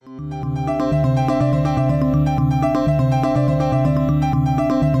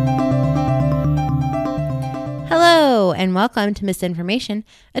welcome to Misinformation,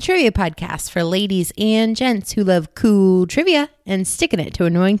 a trivia podcast for ladies and gents who love cool trivia and sticking it to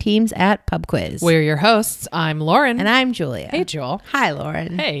annoying teams at pub quiz. We're your hosts. I'm Lauren. And I'm Julia. Hey, Joel. Hi,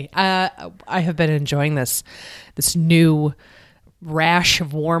 Lauren. Hey, I have been enjoying this new rash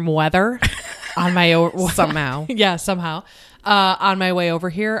of warm weather on my Somehow. Yeah, somehow. On my way over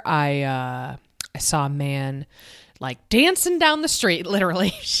here, I saw a man like dancing down the street,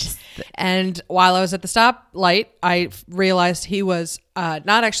 literally. And while I was at the stoplight, I realized he was not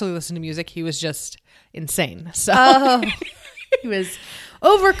actually listening to music. He was just insane. So He was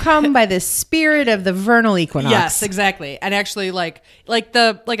overcome by the spirit of the vernal equinox. yes, exactly. And actually like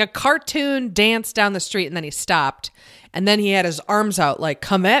a cartoon dance down the street, and then he stopped. And then he had his arms out like,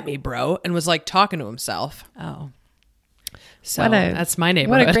 "Come at me, bro," and was like talking to himself. Oh. So that's my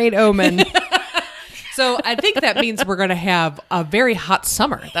neighborhood. What a great omen. So I think that means we're going to have a very hot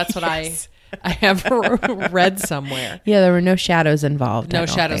summer. That's what I have read somewhere. Yeah, there were no shadows involved. No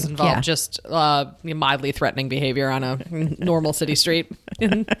shadows involved, just mildly threatening behavior on a normal city street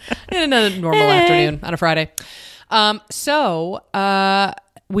in a normal afternoon on a Friday. So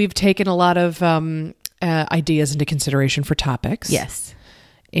we've taken a lot of ideas into consideration for topics. Yes.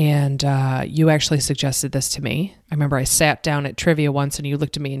 And you actually suggested this to me. I remember I sat down at trivia once and you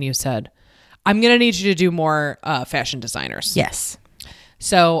looked at me and you said, "I'm going to need you to do more fashion designers." Yes.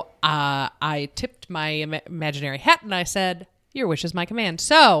 So I tipped my imaginary hat and I said, "Your wish is my command."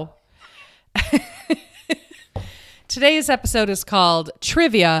 So today's episode is called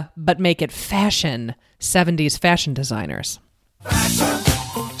Trivia, but Make It Fashion, 70s Fashion Designers. Fashion,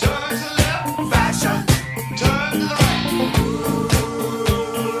 turn to left, fashion, turn to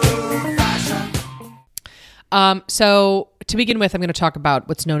right, fashion. So to begin with, I'm going to talk about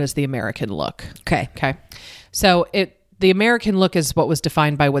what's known as the American look. Okay. So the American look is what was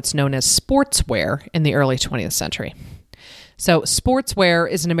defined by what's known as sportswear in the early 20th century. So sportswear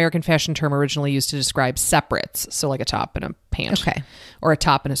is an American fashion term originally used to describe separates, so like a top and a pant, Okay. or a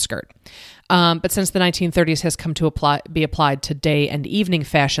top and a skirt. But since the 1930s has come to be applied to day and evening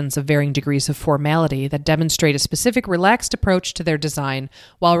fashions of varying degrees of formality that demonstrate a specific relaxed approach to their design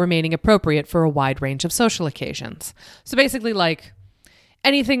while remaining appropriate for a wide range of social occasions. So basically, like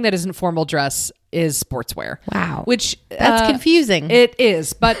anything that isn't formal dress is sportswear. Wow. Which That's confusing. It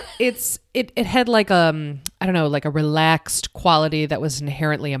is, but it had like like a relaxed quality that was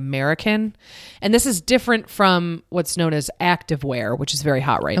inherently American. And this is different from what's known as active wear, which is very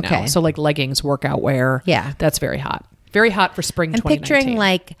hot right now. Okay. So like leggings, workout wear. Yeah. That's very hot. Very hot for spring I'm 2019. picturing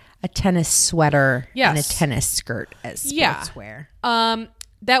like a tennis sweater and a Yes. tennis skirt as sportswear.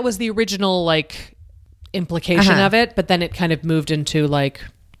 That was the original like implication of it, but then it kind of moved into like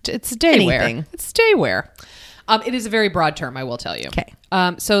it's day wear. Anything. It's day wear. It is a very broad term, I will tell you. Okay.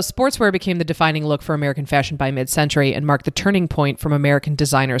 So sportswear became the defining look for American fashion by mid-century and marked the turning point from American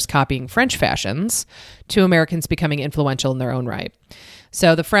designers copying French fashions to Americans becoming influential in their own right.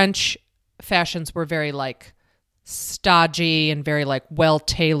 So the French fashions were very like stodgy and very like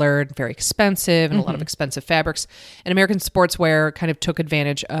well-tailored, very expensive, and a lot of expensive fabrics. And American sportswear kind of took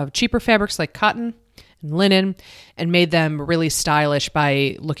advantage of cheaper fabrics like cotton and linen and made them really stylish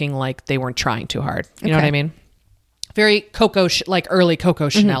by looking like they weren't trying too hard. You know what I mean? Very like early Coco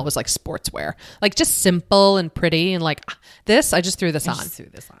Chanel was like sportswear, like just simple and pretty and like this. I just threw this on.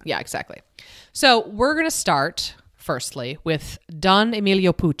 Yeah, exactly. So we're going to start firstly with Don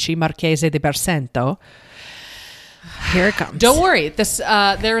Emilio Pucci, Marchese di Bersento. Here it comes. Don't worry.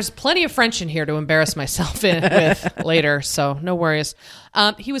 There's plenty of French in here to embarrass myself with later, so no worries.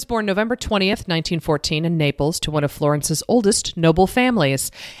 He was born November 20th, 1914 in Naples to one of Florence's oldest noble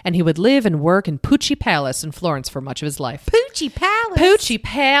families, and he would live and work in Pucci Palace in Florence for much of his life. Pucci Palace. Pucci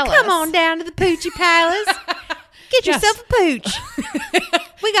Palace. Come on down to the Pucci Palace. Get yourself a pooch.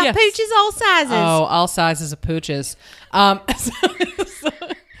 We got Yes. pooches all sizes. Oh, all sizes of pooches.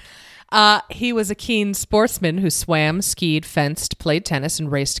 He was a keen sportsman who swam, skied, fenced, played tennis, and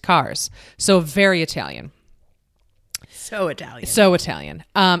raced cars. So very Italian. So Italian. So Italian.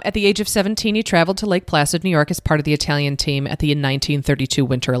 At the age of 17, he traveled to Lake Placid, New York as part of the Italian team at the 1932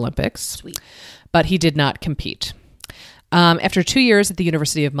 Winter Olympics. Sweet. But he did not compete. After 2 years at the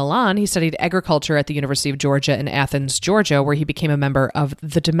University of Milan, he studied agriculture at the University of Georgia in Athens, Georgia, where he became a member of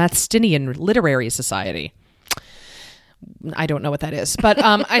the Demosthenian Literary Society. I don't know what that is, but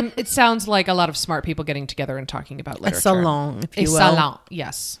it sounds like a lot of smart people getting together and talking about literature. A salon, if you will. A salon,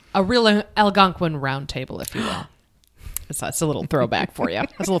 yes. A real Algonquin round table, if you will. That's a little throwback for you.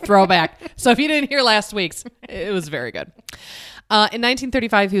 That's a little throwback. So if you didn't hear last week's, it was very good. In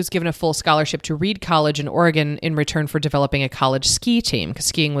 1935, he was given a full scholarship to Reed College in Oregon in return for developing a college ski team, because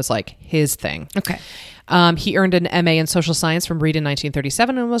skiing was like his thing. Okay. He earned an MA in social science from Reed in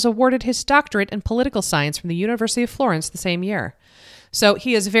 1937 and was awarded his doctorate in political science from the University of Florence the same year. So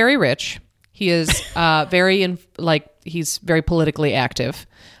he is very rich. He is he's very politically active.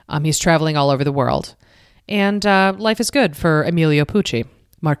 He's traveling all over the world. And life is good for Emilio Pucci,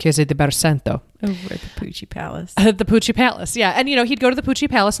 Marchese di Barcento. Over at the Pucci Palace. The Pucci Palace, yeah. And, he'd go to the Pucci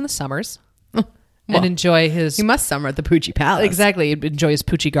Palace in the summers and enjoy his... You must summer at the Pucci Palace. Exactly. He'd enjoy his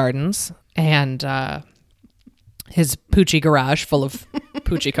Pucci gardens and his Pucci garage full of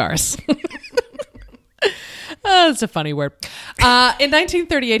Pucci cars. That's a funny word. In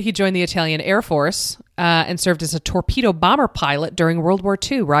 1938, he joined the Italian Air Force and served as a torpedo bomber pilot during World War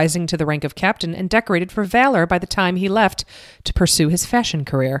II, rising to the rank of captain and decorated for valor by the time he left to pursue his fashion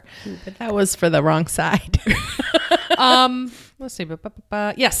career. But that was for the wrong side. Let's see.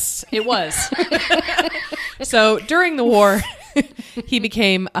 Yes, it was. So during the war, he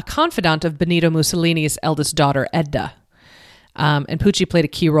became a confidant of Benito Mussolini's eldest daughter, Edda. And Pucci played a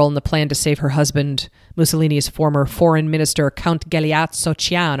key role in the plan to save her husband, Mussolini's former foreign minister, Count Galeazzo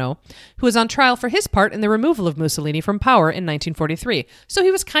Ciano, who was on trial for his part in the removal of Mussolini from power in 1943. So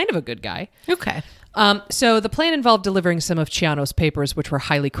he was kind of a good guy. Okay. So the plan involved delivering some of Ciano's papers, which were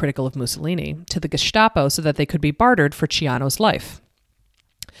highly critical of Mussolini, to the Gestapo so that they could be bartered for Ciano's life.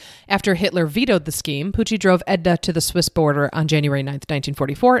 After Hitler vetoed the scheme, Pucci drove Edda to the Swiss border on January 9th,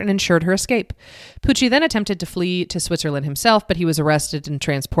 1944, and ensured her escape. Pucci then attempted to flee to Switzerland himself, but he was arrested and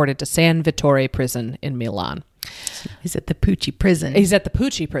transported to San Vittore prison in Milan. He's at the Pucci prison. He's at the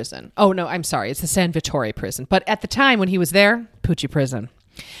Pucci prison. Oh, no, I'm sorry. It's the San Vittore prison. But at the time when he was there, Pucci prison.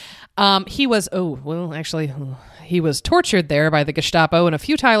 He was tortured there by the Gestapo in a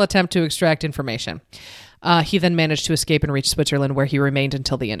futile attempt to extract information. He then managed to escape and reach Switzerland, where he remained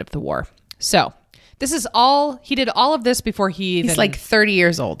until the end of the war. So this is all, he did all of this before He's like 30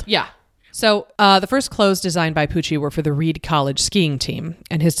 years old. Yeah. So the first clothes designed by Pucci were for the Reed College skiing team,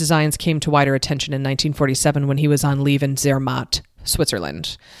 and his designs came to wider attention in 1947 when he was on leave in Zermatt,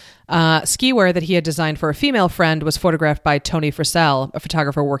 Switzerland. Ski wear that he had designed for a female friend was photographed by Toni Frisell, a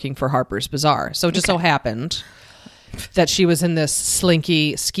photographer working for Harper's Bazaar. So it just so happened that she was in this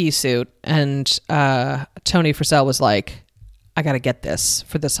slinky ski suit, and Toni Frisell was like, I got to get this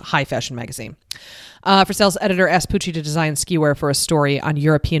for this high fashion magazine. Frisell's editor asked Pucci to design ski wear for a story on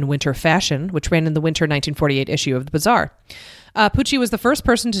European winter fashion, which ran in the winter 1948 issue of the Bazaar. Pucci was the first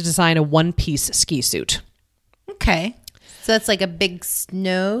person to design a one-piece ski suit. Okay. So that's like a big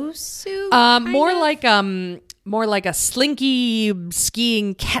snow suit? More like a slinky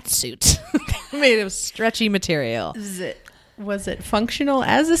skiing cat suit made of stretchy material. Was it functional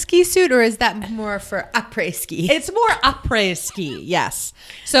as a ski suit, or is that more for après ski? It's more après ski, yes.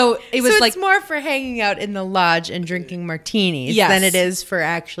 So it's more for hanging out in the lodge and drinking martinis than it is for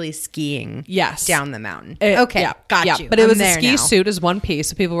actually skiing down the mountain. Okay, yeah, got you. But it was a ski suit as one piece.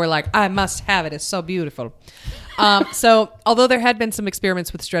 So people were like, I must have it. It's so beautiful. So although there had been some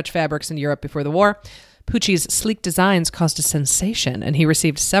experiments with stretch fabrics in Europe before the war, Pucci's sleek designs caused a sensation, and he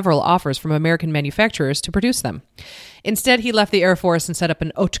received several offers from American manufacturers to produce them. Instead, he left the Air Force and set up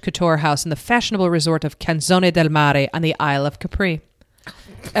an haute couture house in the fashionable resort of Canzone del Mare on the Isle of Capri,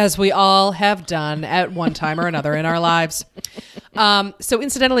 as we all have done at one time or another in our lives. So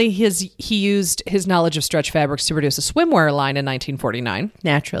incidentally, he used his knowledge of stretch fabrics to produce a swimwear line in 1949.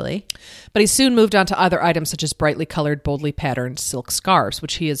 Naturally. But he soon moved on to other items such as brightly colored, boldly patterned silk scarves,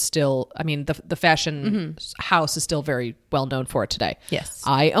 which he is still, the fashion house is still very well known for it today. Yes.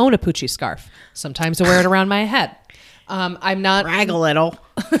 I own a Pucci scarf. Sometimes I wear it around my head. I'm not... Brag a little.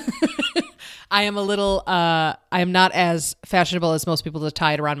 I am a little, I am not as fashionable as most people to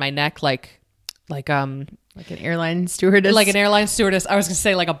tie it around my neck, like an airline stewardess. Like an airline stewardess. I was going to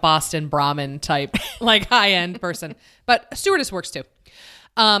say like a Boston Brahmin type, like high-end person. But a stewardess works too.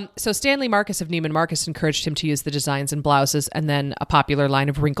 So Stanley Marcus of Neiman Marcus encouraged him to use the designs in blouses and then a popular line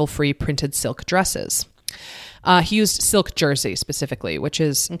of wrinkle-free printed silk dresses. He used silk jersey specifically, which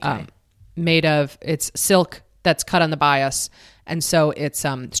is made of, it's silk that's cut on the bias. And so it's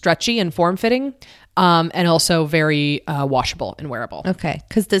stretchy and form-fitting and also very washable and wearable. Okay.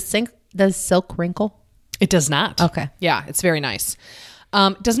 Because does silk wrinkle? It does not. Okay. Yeah, it's very nice.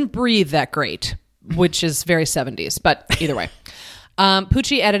 It doesn't breathe that great, which is very 70s, but either way.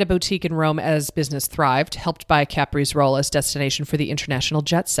 Pucci added a boutique in Rome as business thrived, helped by Capri's role as destination for the international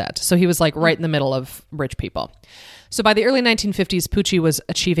jet set. So he was like right in the middle of rich people. So by the early 1950s, Pucci was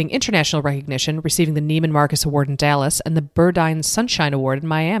achieving international recognition, receiving the Neiman Marcus Award in Dallas and the Burdine Sunshine Award in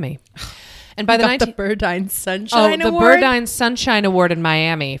Miami. And by the Got the Burdine Sunshine Award? the Burdine Sunshine Award in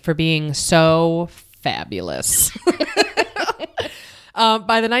Miami for being so fabulous.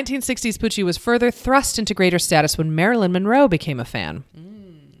 By the 1960s, Pucci was further thrust into greater status when Marilyn Monroe became a fan.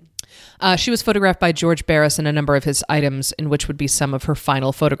 She was photographed by George Barris in a number of his items, in which would be some of her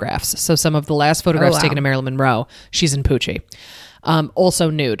final photographs. So some of the last photographs taken of Marilyn Monroe, she's in Pucci. Also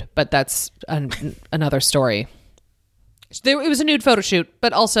nude, but that's another story. It was a nude photo shoot,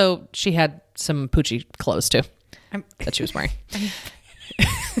 but also she had some Pucci clothes too that she was wearing.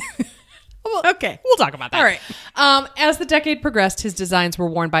 Okay. We'll talk about that. All right. As the decade progressed, his designs were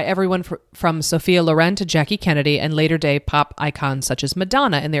worn by everyone from Sophia Loren to Jackie Kennedy and later day pop icons such as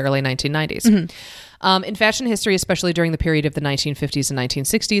Madonna in the early 1990s. In fashion history, especially during the period of the 1950s and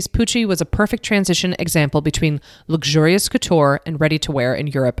 1960s, Pucci was a perfect transition example between luxurious couture and ready-to-wear in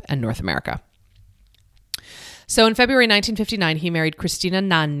Europe and North America. So in February 1959, he married Cristina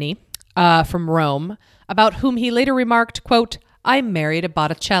Nanni from Rome, about whom he later remarked, quote, "I married a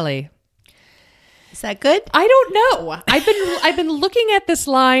Botticelli." Is that good? I don't know. I've been looking at this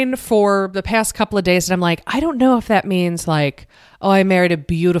line for the past couple of days, and I'm like, I don't know if that means like, oh, I married a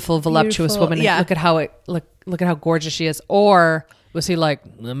beautiful, voluptuous woman. Yeah. Look at how gorgeous she is. Or was he like,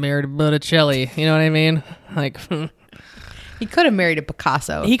 I married a Botticelli? You know what I mean? Like, He could have married a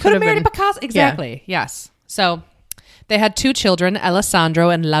Picasso. he could have married a Picasso. Exactly. Yes. So they had two children, Alessandro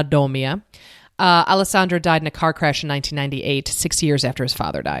and Ladomia. Alessandro died in a car crash in 1998, 6 years after his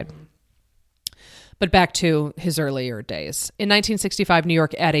father died. But back to his earlier days. In 1965, New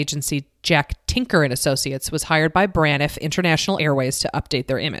York ad agency Jack Tinker and Associates was hired by Braniff International Airways to update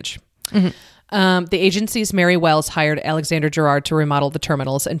their image. The agency's Mary Wells hired Alexander Gerard to remodel the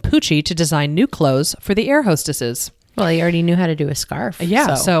terminals and Pucci to design new clothes for the air hostesses. Well, he already knew how to do a scarf.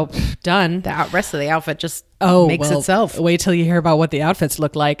 Yeah, so done. The rest of the outfit just makes itself. Wait till you hear about what the outfits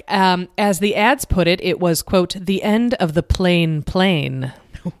look like. As the ads put it, it was, quote, the end of the plain plane.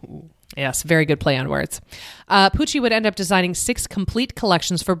 Yes, very good play on words. Pucci would end up designing 6 complete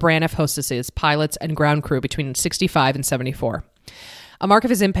collections for Braniff hostesses, pilots, and ground crew between 65 and 74. A mark of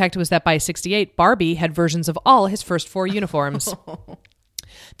his impact was that by 68, Barbie had versions of all his first 4 uniforms.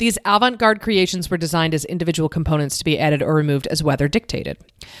 These avant-garde creations were designed as individual components to be added or removed as weather dictated.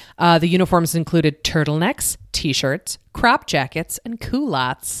 The uniforms included turtlenecks, t-shirts, crop jackets, and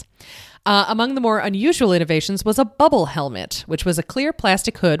culottes. Among the more unusual innovations was a bubble helmet, which was a clear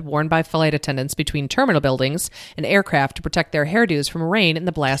plastic hood worn by flight attendants between terminal buildings and aircraft to protect their hairdos from rain and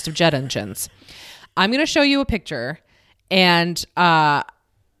the blast of jet engines. I'm going to show you a picture, and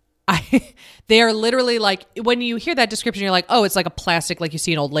they are literally like, when you hear that description, you're like, oh, it's like a plastic, like you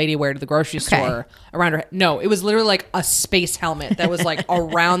see an old lady wear to the grocery store around her head. No, it was literally like a space helmet that was like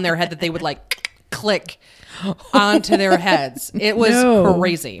around their head that they would like click onto their heads. It was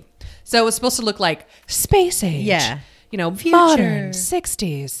crazy. So it was supposed to look like space age. Yeah. You know, Future. modern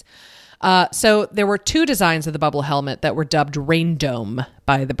 60s. So there were 2 designs of the bubble helmet that were dubbed Rain Dome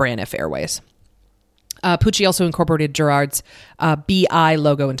by the Braniff Airways. Pucci also incorporated Gerard's BI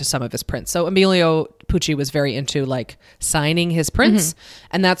logo into some of his prints. So Emilio Pucci was very into like signing his prints.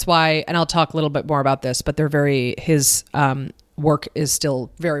 And that's why, and I'll talk a little bit more about this, but his work is still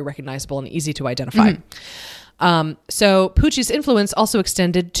very recognizable and easy to identify. So Pucci's influence also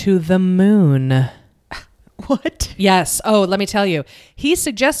extended to the moon. What? Yes. Oh, let me tell you. He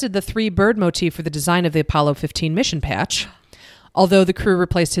suggested the 3 bird motif for the design of the Apollo 15 mission patch, although the crew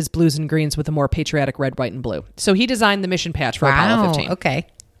replaced his blues and greens with a more patriotic red, white, and blue. So he designed the mission patch for Apollo 15. Okay.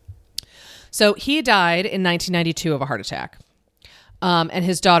 So he died in 1992 of a heart attack. And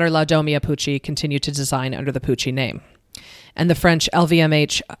his daughter, Ladomia Pucci, continued to design under the Pucci name. And the French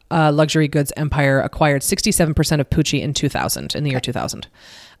LVMH luxury goods empire acquired 67% of Pucci in the year 2000.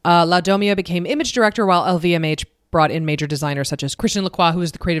 Ladomia became image director while LVMH brought in major designers such as Christian Lacroix, who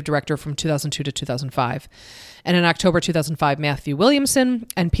was the creative director from 2002 to 2005. And in October 2005, Matthew Williamson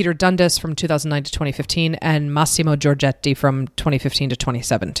and Peter Dundas from 2009 to 2015, and Massimo Giorgetti from 2015 to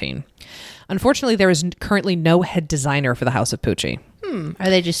 2017. Unfortunately, there is currently no head designer for the House of Pucci. Are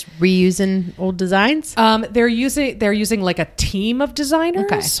they just reusing old designs? They're using like a team of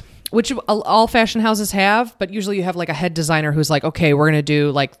designers, which all fashion houses have, but usually you have like a head designer who's like, okay, we're going to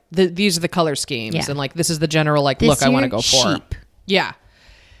do like, these are the color schemes. And like, this is the general like look I want to go for. Yeah.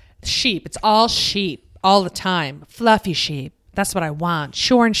 Sheep. It's all sheep all the time. Fluffy sheep. That's what I want.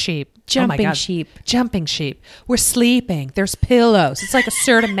 Shorn sheep. Jumping oh my God. sheep. Jumping sheep. We're sleeping. There's pillows. It's like a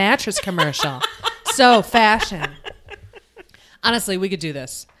Serta mattress commercial. So fashion. Honestly, we could do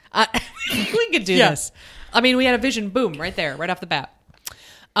this. We could do this. I mean, we had a vision, boom, right there, right off the bat.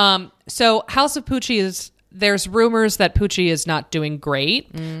 So House of Pucci is, there's rumors that Pucci is not doing great.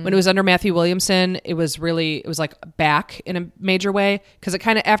 When it was under Matthew Williamson, it was like back in a major way. Because it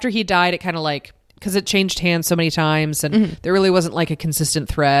kind of, after he died, it kind of like, because it changed hands so many times and there really wasn't like a consistent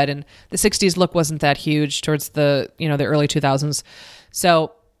thread. And the 60s look wasn't that huge towards the early 2000s.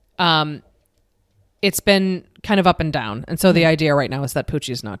 So, it's been kind of up and down. And so the idea right now is that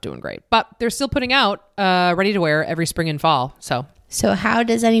Pucci is not doing great. But they're still putting out ready to wear every spring and fall. So how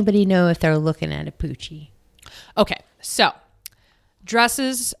does anybody know if they're looking at a Pucci? okay. So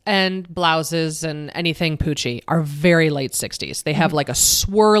dresses and blouses and anything Pucci are very late 60s. They have like a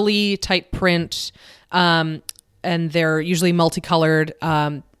swirly type print and they're usually multicolored.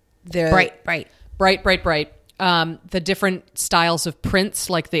 They're Bright. bright. The different styles of prints,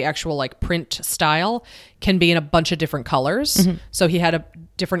 like the actual like print style, can be in a bunch of different colors. So he had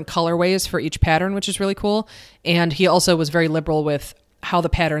different colorways for each pattern, which is really cool. And he also was very liberal with how the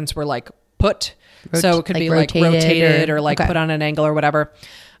patterns were like put. So it could be like rotated or like put on an angle or whatever.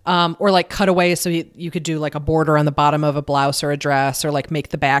 Or like cutaway, so you could do like a border on the bottom of a blouse or a dress, or like make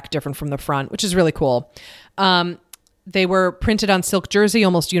the back different from the front, which is really cool. They were printed on silk jersey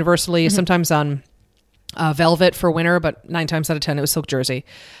almost universally, sometimes on velvet for winter, but 9 times out of 10 it was silk jersey.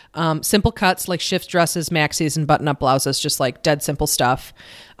 Simple cuts like shift dresses, maxis, and button-up blouses, just like dead simple stuff,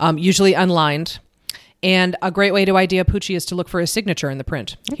 usually unlined. And a great way to idea Pucci is to look for his signature in the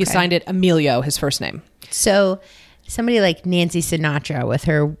print. He signed it Emilio, his first name. So somebody like Nancy Sinatra with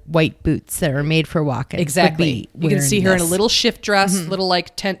her white boots that are made for walking. Exactly. You can see her in a little shift dress, little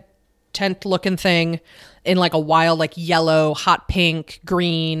like tent looking thing, in like a wild like yellow, hot pink,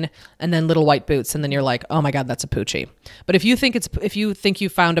 green, and then little white boots, and then you're like, oh my God, that's a Pucci. But if you think you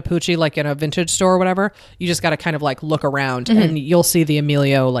found a Pucci like in a vintage store or whatever, you just got to kind of like look around and you'll see the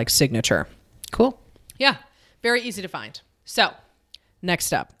Emilio like signature. Cool. Yeah, very easy to find. So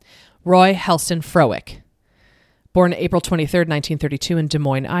next up, Roy Helston Frowick, born April 23rd, 1932 in Des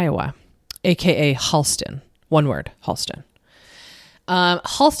Moines, Iowa, aka Halston. One word, Halston.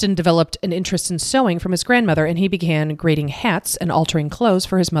 Halston developed an interest in sewing from his grandmother, and he began grading hats and altering clothes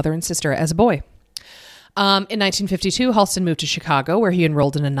for his mother and sister as a boy. In 1952, Halston moved to Chicago, where he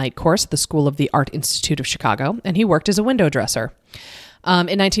enrolled in a night course at the School of the Art Institute of Chicago, and he worked as a window dresser. In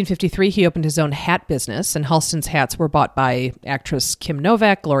 1953, he opened his own hat business, and Halston's hats were bought by actress Kim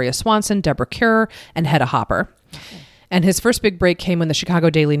Novak, Gloria Swanson, Deborah Kerr, and Hedda Hopper. Okay. And his first big break came when the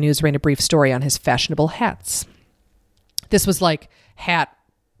Chicago Daily News ran a brief story on his fashionable hats. This was like hat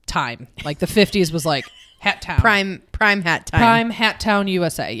time. Like the 50s was like hat town. Prime hat time. Prime hat town,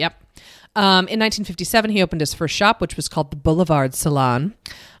 USA. Yep. In 1957, he opened his first shop, which was called the Boulevard Salon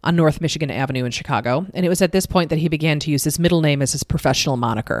on North Michigan Avenue in Chicago. And it was at this point that he began to use his middle name as his professional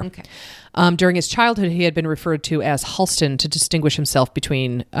moniker. Okay. During his childhood, he had been referred to as Halston to distinguish himself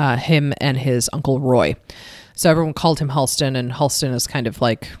between him and his uncle Roy. So everyone called him Halston, and Halston is kind of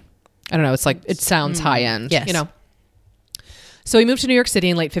like, I don't know, it's like, it sounds high end, yes. you know. So he moved to New York City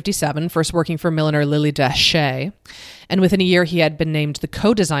in late 57, first working for milliner Lily Daché. And within a year, he had been named the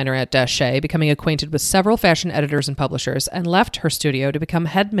co-designer at Daché, becoming acquainted with several fashion editors and publishers, and left her studio to become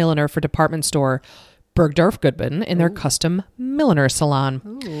head milliner for department store Bergdorf Goodman in their custom milliner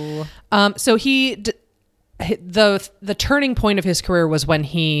salon. So the turning point of his career was when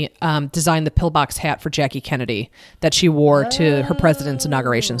he designed the pillbox hat for Jackie Kennedy that she wore to her president's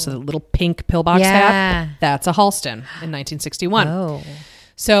inauguration. So the little pink pillbox hat, that's a Halston in 1961. Oh.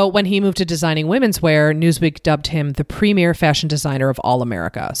 So when he moved to designing women's wear, Newsweek dubbed him the premier fashion designer of all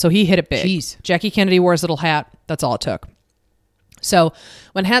America. So he hit it big. Jeez. Jackie Kennedy wore his little hat. That's all it took. So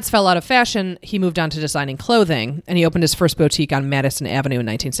when hats fell out of fashion, he moved on to designing clothing, and he opened his first boutique on Madison Avenue in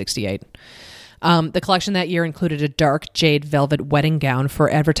 1968. The collection that year included a dark jade velvet wedding gown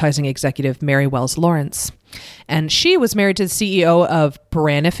for advertising executive Mary Wells Lawrence. And she was married to the CEO of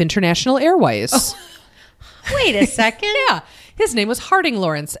Braniff International Airways. Oh. Wait a second. Yeah. His name was Harding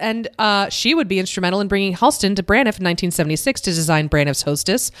Lawrence, and she would be instrumental in bringing Halston to Braniff in 1976 to design Braniff's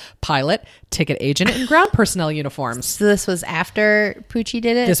hostess, pilot, ticket agent, and ground personnel uniforms. So this was after Pucci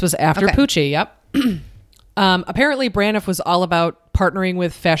did it? This was after Pucci, yep. Apparently, Braniff was all about partnering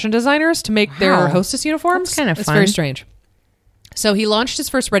with fashion designers to make their hostess uniforms. That's kind of fun. fun. It's very strange. So he launched his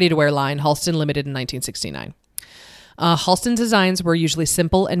first ready-to-wear line, Halston Limited, in 1969. Halston's designs were usually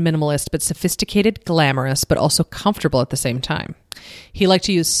simple and minimalist, but sophisticated, glamorous, but also comfortable at the same time. He liked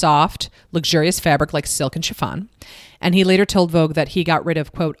to use soft, luxurious fabric like silk and chiffon, And he later told Vogue that he got rid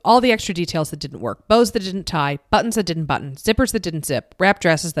of, quote, all the extra details that didn't work, bows that didn't tie, buttons that didn't button, zippers that didn't zip, wrap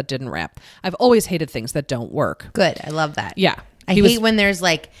dresses that didn't wrap. I've always hated things that don't work. Good. I love that. Yeah. I He hate was- when there's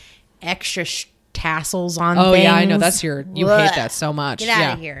like extra tassels on Oh, things. yeah, I know. That's you Ugh. hate that so much. Get outta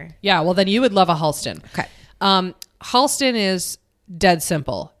Yeah. here. Yeah, well, then you would love a Halston. Okay. Halston is dead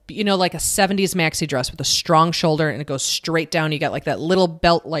simple. You know, like a 70s maxi dress with a strong shoulder and it goes straight down. You got like that little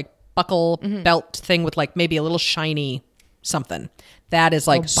belt, like buckle belt thing with like maybe a little shiny something. That is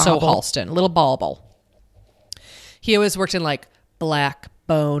like so bauble. Halston. Little bauble. He always worked in like black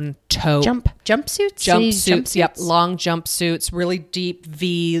bone taupe. Jumpsuits? Jumpsuits, yep, long jumpsuits, really deep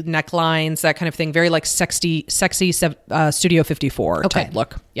V necklines, that kind of thing. Very like sexy Studio 54 type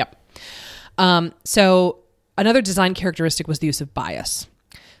look. Yep. So another design characteristic was the use of bias.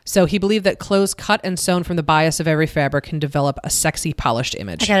 So he believed that clothes cut and sewn from the bias of every fabric can develop a sexy, polished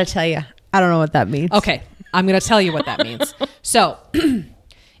image. I gotta tell you, I don't know what that means. Okay, I'm going to tell you what that means. So,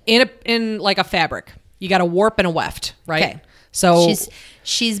 in like a fabric, you got a warp and a weft, right? Okay. So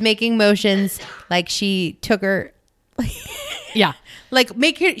She's making motions like she took her, yeah, like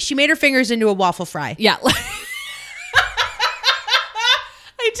she made her fingers into a waffle fry. yeah.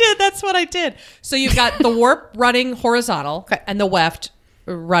 I did. That's what I did. So you've got the warp running horizontal and the weft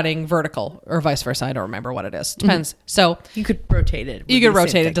running vertical, or vice versa. I don't remember what it is. Depends. So You could rotate it. you can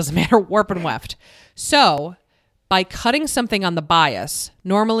rotate it. Doesn't matter. Warp and weft. So by cutting something on the bias,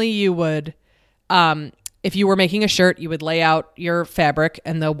 normally you would, if you were making a shirt, you would lay out your fabric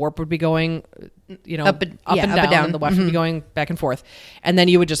and the warp would be going, you know, up and down, and the weft would be going back and forth. And then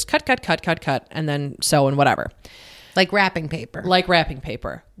you would just cut, and then sew and whatever. Like wrapping paper. Like wrapping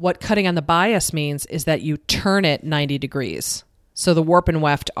paper. What cutting on the bias means is that you turn it 90 degrees. So the warp and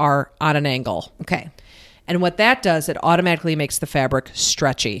weft are on an angle. Okay. And what that does, it automatically makes the fabric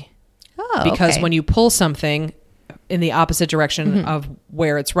stretchy. Oh, Because okay. when you pull something in the opposite direction of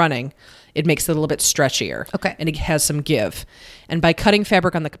where it's running, it makes it a little bit stretchier. Okay. And it has some give. And by cutting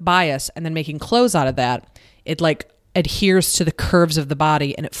fabric on the bias and then making clothes out of that, it like adheres to the curves of the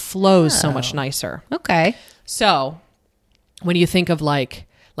body and it flows so much nicer. Okay. So when you think of like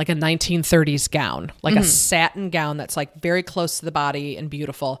a 1930s gown, like a satin gown that's like very close to the body and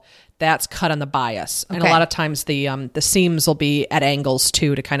beautiful, that's cut on the bias. And a Okay. lot of times the seams will be at angles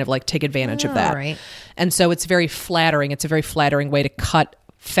too to kind of like take advantage of that. right. And so it's very flattering. It's a very flattering way to cut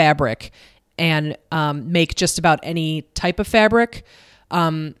fabric and make just about any type of fabric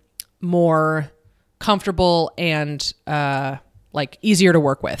more comfortable and like easier to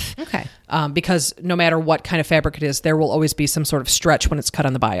work with. Okay. Because no matter what kind of fabric it is, there will always be some sort of stretch when it's cut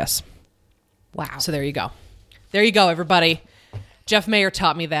on the bias. Wow. So there you go. There you go, everybody. Jeff Mayer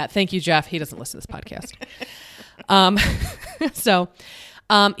taught me that. Thank you, Jeff. He doesn't listen to this podcast. So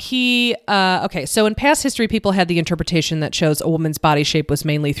in past history, people had the interpretation that shows a woman's body shape was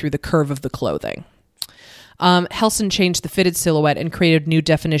mainly through the curve of the clothing. Halston changed the fitted silhouette and created a new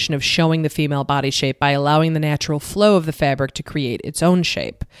definition of showing the female body shape by allowing the natural flow of the fabric to create its own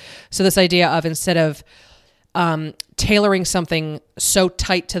shape. So this idea of instead of tailoring something so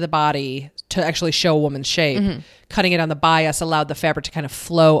tight to the body to actually show a woman's shape, cutting it on the bias allowed the fabric to kind of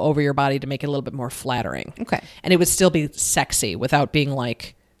flow over your body to make it a little bit more flattering. Okay. And it would still be sexy without being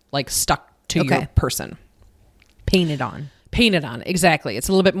like stuck to your Okay. person. Painted on. Painted on, exactly. It's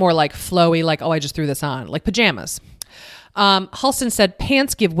a little bit more like flowy, like, oh, I just threw this on, like pajamas. Halston said,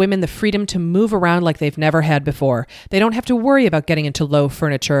 pants give women the freedom to move around like they've never had before. They don't have to worry about getting into low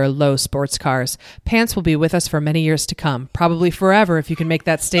furniture or low sports cars. Pants will be with us for many years to come, probably forever if you can make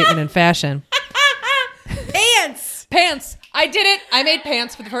that statement in fashion. Pants! Pants! I did it! I made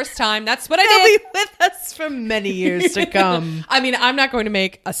pants for the first time. That's what I They'll did. be with us for many years to come. I mean, I'm not going to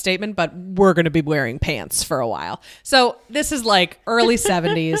make a statement, but we're going to be wearing pants for a while. So this is like early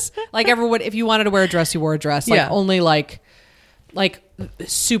 70s. Like everyone, if you wanted to wear a dress, you wore a dress. Like Yeah. only like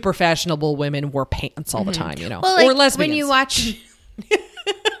super fashionable women wore pants all the time, you know, Well, like, or lesbians.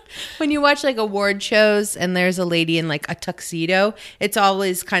 when you watch like award shows and there's a lady in like a tuxedo, it's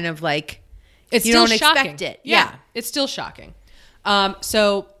always kind of like It's you still don't shocking. expect it. Yeah, it's still shocking.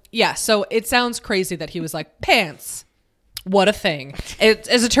 So it sounds crazy that he was like, pants. What a thing.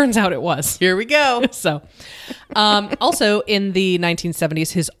 As it turns out, it was. Here we go. So, also in the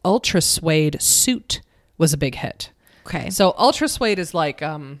 1970s, his ultra suede suit was a big hit. Okay. So ultra suede is like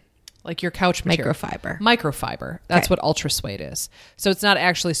your couch material. Microfiber. That's Okay. what ultra suede is. So it's not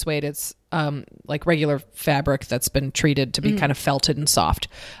actually suede. It's like regular fabric that's been treated to be kind of felted and soft.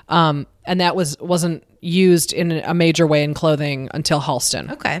 And that wasn't used in a major way in clothing until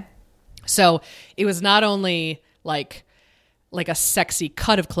Halston. Okay. So it was not only like like a sexy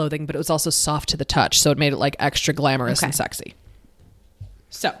cut of clothing, but it was also soft to the touch. So it made it like extra glamorous and sexy.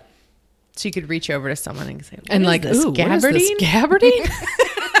 So you could reach over to someone and say, and like, this, ooh, what is this, gabardine?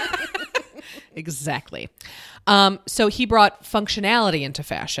 Exactly. So he brought functionality into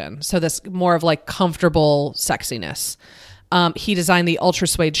fashion. So this more of like comfortable sexiness. He designed the ultra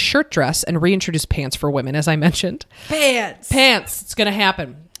suede shirt dress and reintroduced pants for women, as I mentioned. Pants. It's going to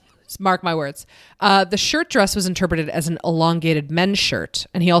happen. Mark my words. The shirt dress was interpreted as an elongated men's shirt,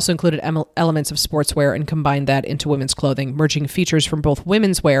 and he also included elements of sportswear and combined that into women's clothing, merging features from both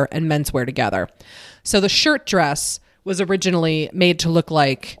women's wear and menswear together. So the shirt dress was originally made to look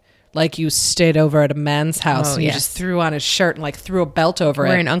like you stayed over at a man's house and you just threw on his shirt and like threw a belt over it.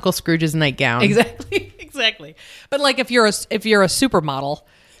 Wearing Uncle Scrooge's nightgown. Exactly. But like if you're a supermodel,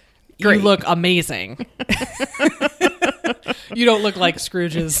 you look amazing. You don't look like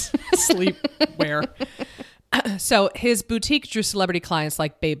Scrooge's sleepwear. So his boutique drew celebrity clients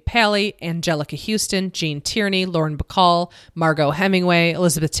like Babe Paley, Angelica Houston, Jean Tierney, Lauren Bacall, Margot Hemingway,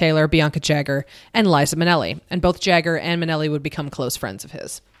 Elizabeth Taylor, Bianca Jagger, and Liza Minnelli. And both Jagger and Minnelli would become close friends of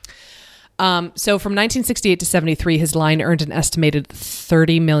his. So from 1968 to 73, his line earned an estimated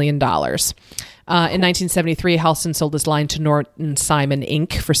 $30 million. In 1973, Halston sold his line to Norton Simon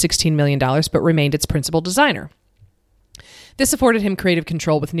Inc. for $16 million, but remained its principal designer. This afforded him creative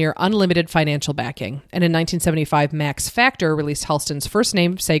control with near unlimited financial backing. And in 1975, Max Factor released Halston's first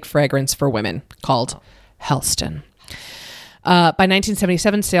namesake fragrance for women, called Halston. By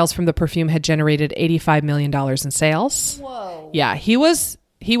 1977, sales from the perfume had generated $85 million in sales. Whoa. Yeah, he was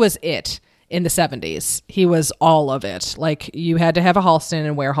it in the 70s. He was all of it. Like, you had to have a Halston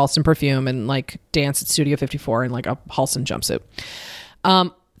and wear Halston perfume and like dance at Studio 54 in like a Halston jumpsuit.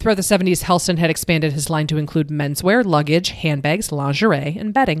 Throughout the 70s, Halston had expanded his line to include menswear, luggage, handbags, lingerie,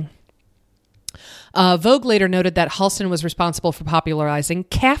 and bedding. Vogue later noted that Halston was responsible for popularizing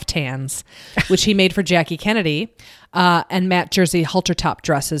caftans, which he made for Jackie Kennedy, and matte jersey halter top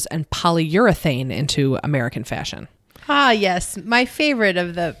dresses and polyurethane into American fashion. Ah, yes. My favorite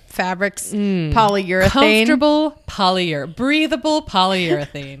of the fabrics, polyurethane. Comfortable breathable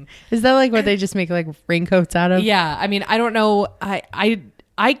polyurethane. Is that like what they just make like raincoats out of? Yeah. I mean, I don't know.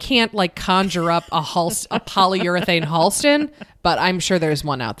 I can't like conjure up a polyurethane Halston, but I'm sure there's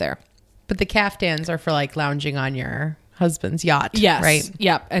one out there. But the caftans are for like lounging on your husband's yacht. Yes. Right.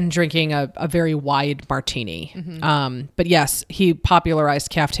 Yep. And drinking a very wide martini. Mm-hmm. But yes, he popularized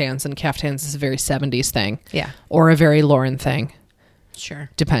caftans, and caftans is a very 70s thing. Yeah. Or a very Lauren thing.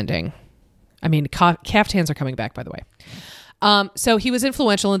 Sure. Depending. I mean, caftans are coming back, by the way. So he was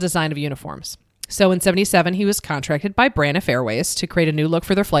influential in design of uniforms. So in 77, he was contracted by Braniff Airways to create a new look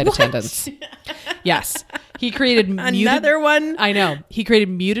for their flight attendants. Yes. He created another one. I know. He created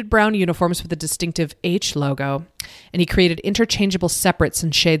muted brown uniforms with a distinctive H logo, and he created interchangeable separates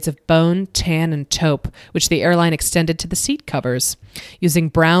in shades of bone, tan, and taupe, which the airline extended to the seat covers, using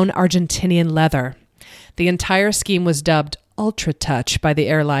brown Argentinian leather. The entire scheme was dubbed Ultra Touch by the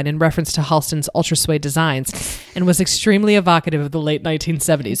airline in reference to Halston's ultra suede designs, and was extremely evocative of the late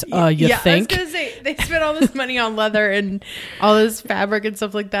 1970s. You think? I was going to say, they spent all this money on leather and all this fabric and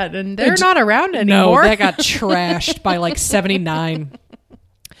stuff like that, and they're not around anymore. No, that got trashed by like 79.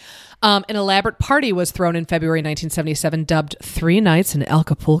 An elaborate party was thrown in February 1977, dubbed 3 Nights in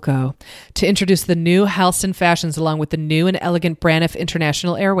Acapulco, to introduce the new Halston fashions along with the new and elegant Braniff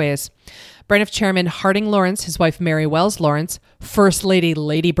International Airways. Braniff chairman Harding Lawrence, his wife Mary Wells Lawrence, First Lady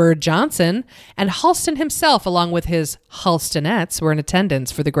Lady Bird Johnson, and Halston himself, along with his Halstonettes, were in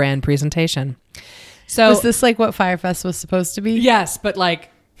attendance for the grand presentation. So, was this like what Firefest was supposed to be? Yes, but like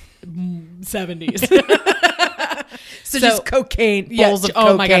 70s. So just cocaine, bowls of cocaine.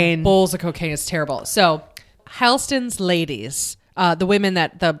 Oh my God, bowls of cocaine is terrible. So Halston's ladies, the women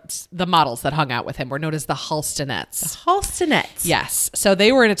that the models that hung out with him were known as the Halstonettes. Halstonettes. Yes. So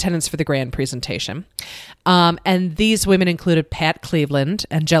they were in attendance for the grand presentation. And these women included Pat Cleveland,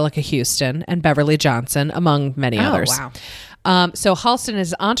 Angelica Houston, and Beverly Johnson, among many others. Wow. So Halston and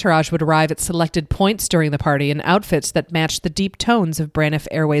his entourage would arrive at selected points during the party in outfits that matched the deep tones of Braniff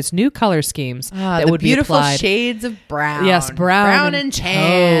Airways' new color schemes that the would be beautiful applied. shades of brown. Yes, brown and taupe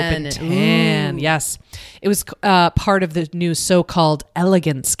tan. and tan. Yes. It was part of the new so-called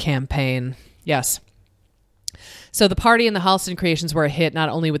elegance campaign. Yes. So the party and the Halston creations were a hit not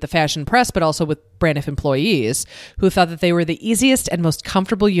only with the fashion press, but also with Braniff employees who thought that they were the easiest and most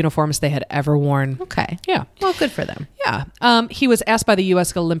comfortable uniforms they had ever worn. Okay. Yeah. Well, good for them. Yeah. He was asked by the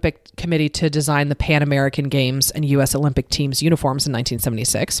U.S. Olympic Committee to design the Pan American Games and U.S. Olympic team's uniforms in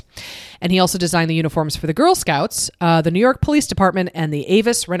 1976. And he also designed the uniforms for the Girl Scouts, the New York Police Department, and the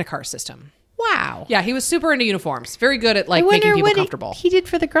Avis Rent-A-Car system. Wow. Yeah, he was super into uniforms. Very good at I like wonder making people what comfortable. he did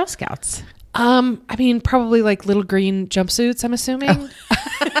for the Girl Scouts. I mean, probably like little green jumpsuits, I'm assuming. I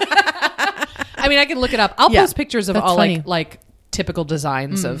mean, I can look it up. I'll Yeah, post pictures of that's all funny. like typical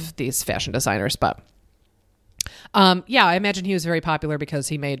designs of these fashion designers, but yeah, I imagine he was very popular because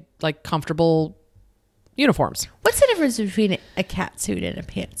he made like comfortable uniforms. What's the difference between a cat suit and a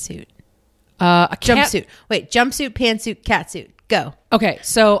pantsuit? A cat- Jumpsuit. Wait, jumpsuit, pantsuit, catsuit. Go. Okay,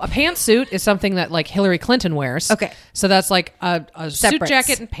 so a pantsuit is something that like Hillary Clinton wears. Okay. So that's like a suit Separates.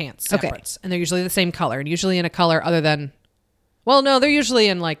 jacket and pants. Okay. Separates. And they're usually the same color, and usually in a color other than, well, no, they're usually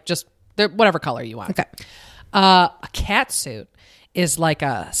in like just they're whatever color you want. Okay. A cat suit is like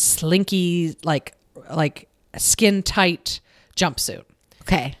a slinky, like skin tight jumpsuit.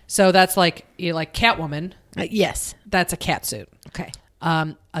 Okay. So that's like like Catwoman. Yes. That's a cat suit. Okay.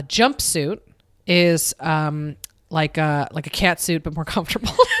 A jumpsuit is like a cat suit but more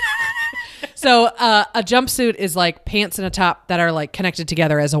comfortable. So a jumpsuit is like pants and a top that are like connected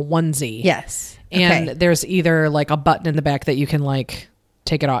together as a onesie. Yes. And Okay. there's either like a button in the back that you can like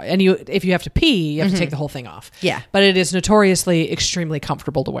take it off. And if you have to pee, you have to take the whole thing off. Yeah. But it is notoriously extremely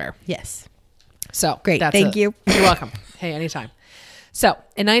comfortable to wear. Yes. So Great. that's Thank you. You're welcome. Hey, anytime. So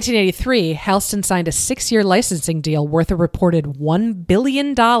in 1983, Halston signed a 6-year licensing deal worth a reported $1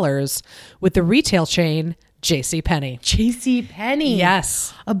 billion with the retail chain JCPenney. J.C. Penney.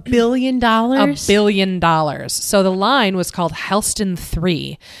 Yes. $1 billion? $1 billion. So the line was called Halston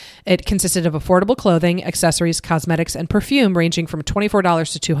 3. It consisted of affordable clothing, accessories, cosmetics, and perfume ranging from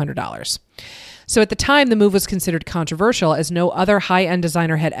 $24 to $200. So at the time, the move was considered controversial as no other high-end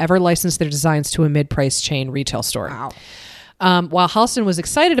designer had ever licensed their designs to a mid-price chain retail store. Wow. While Halston was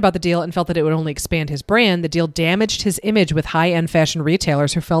excited about the deal and felt that it would only expand his brand, the deal damaged his image with high-end fashion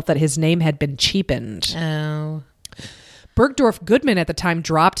retailers who felt that his name had been cheapened. Oh. Bergdorf Goodman at the time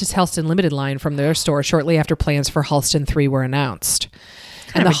dropped his Halston Limited line from their store shortly after plans for Halston 3 were announced.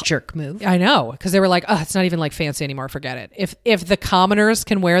 Kind of a jerk move. I know, because they were like, oh, it's not even like fancy anymore. Forget it. If the commoners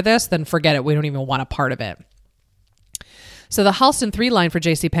can wear this, then forget it. We don't even want a part of it. So the Halston 3 line for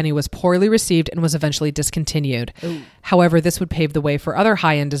JCPenney was poorly received and was eventually discontinued. Ooh. However, this would pave the way for other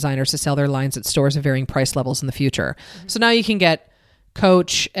high-end designers to sell their lines at stores of varying price levels in the future. So now you can get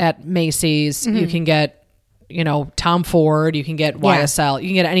Coach at Macy's. You can get, Tom Ford. You can get YSL. You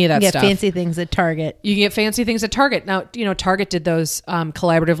can get any of that You stuff. get fancy things at Target. You can get fancy things at Target. Now, Target did those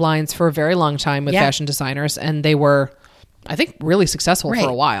collaborative lines for a very long time with fashion designers, and they were, I think, really successful for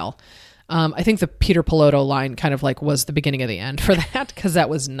a while. I think the Peter Pilotto line kind of like was the beginning of the end for that because that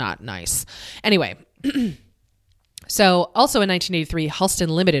was not nice. Anyway, so also in 1983, Halston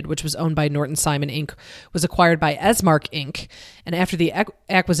Limited, which was owned by Norton Simon Inc., was acquired by Esmark Inc. And after the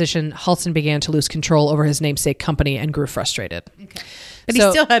acquisition, Halston began to lose control over his namesake company and grew frustrated. Okay. But he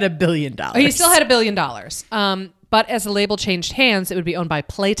still had $1 billion. He still had $1 billion. But as the label changed hands, it would be owned by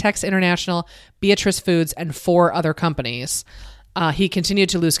Playtex International, Beatrice Foods, and 4 other companies. He continued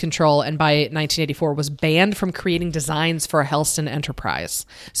to lose control and by 1984 was banned from creating designs for a Halston enterprise.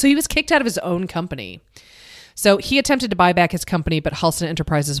 So he was kicked out of his own company. So he attempted to buy back his company, but Halston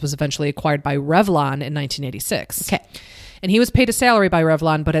Enterprises was eventually acquired by Revlon in 1986. Okay. And he was paid a salary by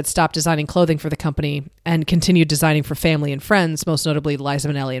Revlon, but had stopped designing clothing for the company and continued designing for family and friends, most notably Liza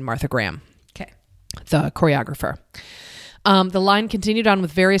Minnelli and Martha Graham, Okay. the choreographer. The line continued on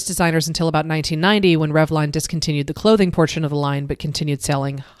with various designers until about 1990 when Revlon discontinued the clothing portion of the line but continued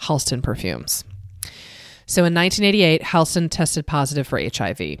selling Halston perfumes. So in 1988, Halston tested positive for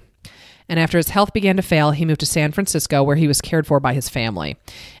HIV. And after his health began to fail, he moved to San Francisco where he was cared for by his family.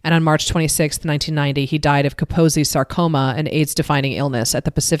 And on March 26, 1990, he died of Kaposi sarcoma, an AIDS-defining illness, at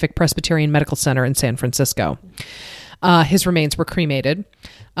the Pacific Presbyterian Medical Center in San Francisco. His remains were cremated.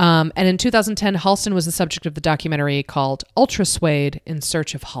 And in 2010, Halston was the subject of the documentary called Ultra Suede in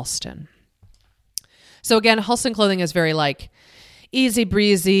Search of Halston. So again, Halston clothing is very like easy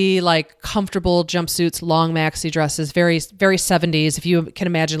breezy, like comfortable jumpsuits, long maxi dresses, very, very 70s. If you can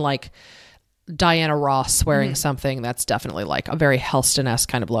imagine like Diana Ross wearing something, that's definitely like a very Halston-esque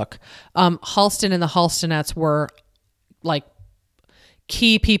kind of look. Halston and the Halstonettes were like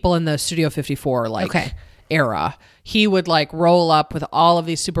key people in the Studio 54 era. He would like roll up with all of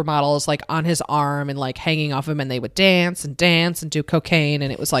these supermodels like on his arm and like hanging off him, and they would dance and do cocaine,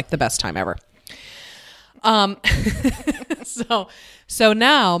 and it was like the best time ever. So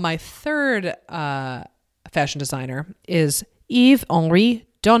now my third fashion designer is Yves-Henri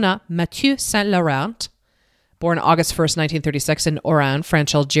Donat Mathieu Saint Laurent, born August 1st, 1936 in Oran,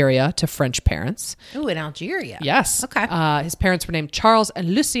 French Algeria, to French parents. Oh, in Algeria. Yes. Okay. His parents were named Charles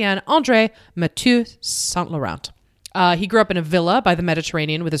and Lucienne André Mathieu Saint Laurent. He grew up in a villa by the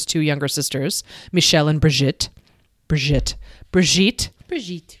Mediterranean with his two younger sisters, Michelle and Brigitte. Brigitte.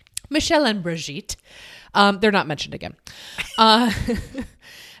 Michelle and Brigitte. They're not mentioned again.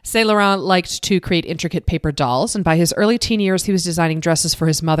 Saint Laurent liked to create intricate paper dolls, and by his early teen years, he was designing dresses for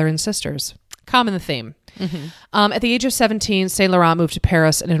his mother and sisters. Common theme. At the age of 17, Saint Laurent moved to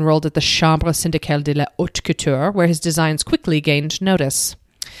Paris and enrolled at the Chambre syndicale de la haute couture, where his designs quickly gained notice.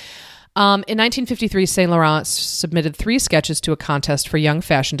 In 1953, Saint Laurent submitted 3 sketches to a contest for young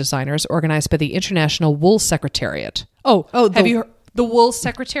fashion designers organized by the International Wool Secretariat. Have you heard the Wool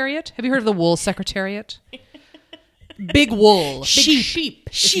Secretariat? Have you heard of the Wool Secretariat? Big wool, big sheep,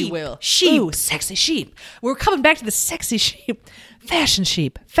 if you will. Sheep. Ooh, sexy sheep. We're coming back to the sexy sheep. Fashion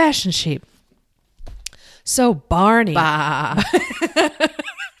sheep. So Barney.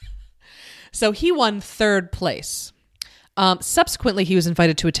 So he won 3rd place. Subsequently, he was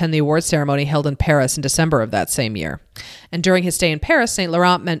invited to attend the award ceremony held in Paris in December of that same year. And during his stay in Paris, Saint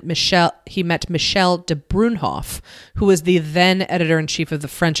Laurent met Michel de Brunhoff, who was the then editor-in-chief of the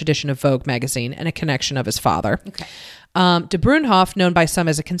French edition of Vogue magazine and a connection of his father. Okay. De Brunhoff, known by some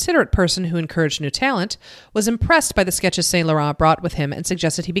as a considerate person who encouraged new talent, was impressed by the sketches Saint Laurent brought with him and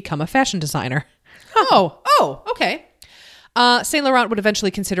suggested he become a fashion designer. Oh, okay. Saint Laurent would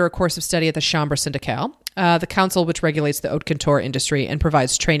eventually consider a course of study at the Chambre syndicale, the council which regulates the haute couture industry and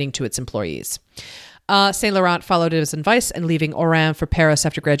provides training to its employees. Saint Laurent followed his advice and, leaving Oran for Paris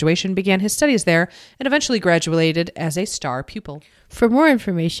after graduation, began his studies there and eventually graduated as a star pupil. For more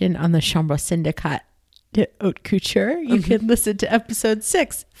information on the Chambre syndicale de haute couture, you can listen to episode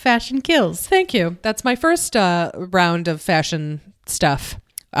 6, Fashion Kills. Thank you. That's my first round of fashion stuff,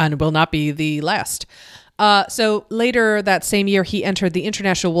 and will not be the last. So later that same year, he entered the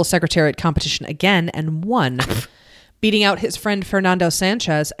International Wool Secretariat competition again and won, beating out his friend Fernando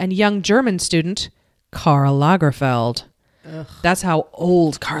Sanchez and young German student Karl Lagerfeld. Ugh. That's how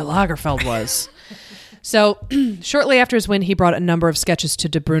old Karl Lagerfeld was. So shortly after his win, he brought a number of sketches to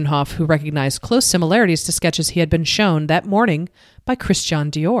de Brunhoff, who recognized close similarities to sketches he had been shown that morning by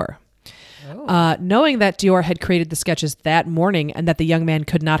Christian Dior. Knowing that Dior had created the sketches that morning and that the young man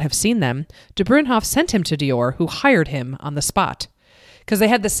could not have seen them, de Brunhoff sent him to Dior, who hired him on the spot. Because they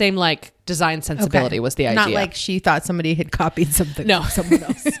had the same design sensibility was the idea. Not like she thought somebody had copied something from someone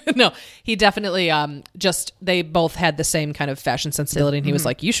else. No, he definitely they both had the same kind of fashion sensibility, and he was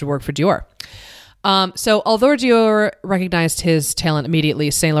like, you should work for Dior. So although Dior recognized his talent immediately,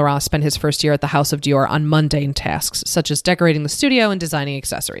 Saint Laurent spent his first year at the House of Dior on mundane tasks, such as decorating the studio and designing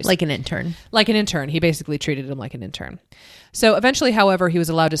accessories. Like an intern. He basically treated him like an intern. So eventually, however, he was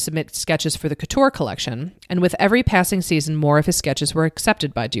allowed to submit sketches for the couture collection, and with every passing season, more of his sketches were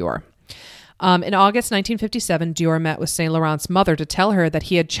accepted by Dior. In August 1957, Dior met with Saint Laurent's mother to tell her that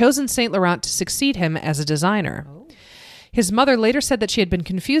he had chosen Saint Laurent to succeed him as a designer. His mother later said that she had been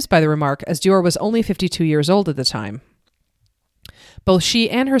confused by the remark, as Dior was only 52 years old at the time. Both she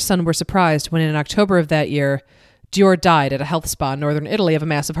and her son were surprised when in October of that year, Dior died at a health spa in northern Italy of a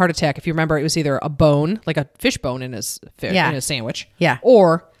massive heart attack. If you remember, it was either a bone, like a fish bone in his sandwich,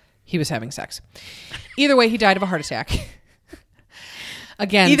 or he was having sex. Either way, he died of a heart attack.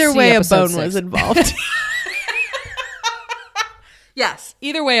 Again, either way, a bone 6. was involved. Yes,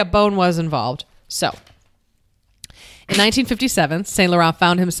 either way, a bone was involved. So, in 1957, Saint Laurent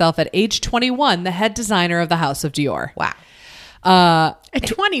found himself at age 21 the head designer of the House of Dior. Wow. At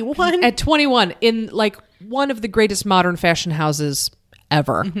 21? At 21, in one of the greatest modern fashion houses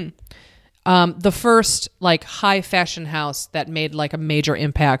ever. Mm-hmm. The first high fashion house that made a major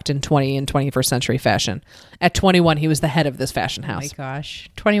impact in 20 and 21st century fashion. At 21, he was the head of this fashion house. Oh my gosh.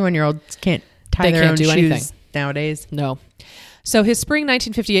 21-year-olds can't tie their own shoes anything nowadays. No. So his spring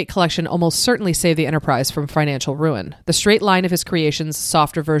 1958 collection almost certainly saved the enterprise from financial ruin. The straight line of his creations,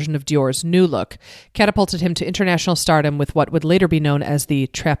 softer version of Dior's new look, catapulted him to international stardom with what would later be known as the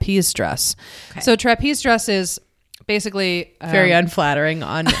trapeze dress. Okay. So trapeze dress is basically very unflattering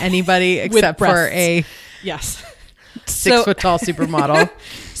on anybody except for a 6 foot tall supermodel.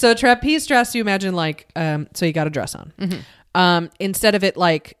 So trapeze dress, you imagine so you got a dress on. Mm-hmm. Instead of it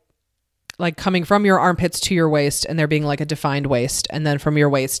coming from your armpits to your waist and there being a defined waist, and then from your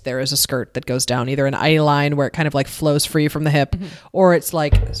waist there is a skirt that goes down, either an A-line where it kind of flows free from the hip, mm-hmm. or it's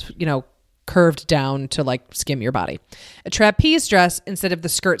curved down to skim your body. A trapeze dress, instead of the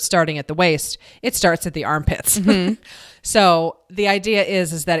skirt starting at the waist, it starts at the armpits. Mm-hmm. So the idea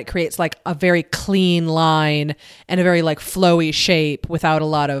is that it creates a very clean line and a very flowy shape without a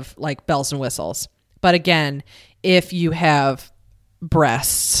lot of bells and whistles. But again, if you have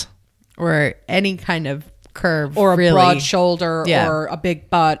breasts or any kind of curve, or a broad shoulder, or a big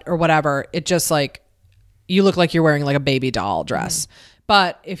butt, or whatever, it just You look like you're wearing like a baby doll dress.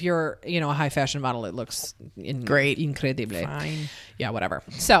 But if you're, a high fashion model, it looks Great. incredible. Fine. Yeah, whatever.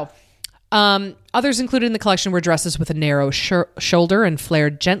 So, others included in the collection were dresses with a narrow shoulder and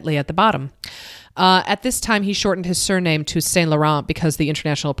flared gently at the bottom. At this time, he shortened his surname to Saint Laurent because the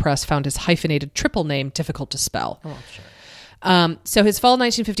international press found his hyphenated triple name difficult to spell. Oh, sure. So his fall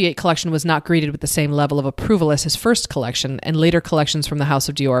 1958 collection was not greeted with the same level of approval as his first collection, and later collections from the House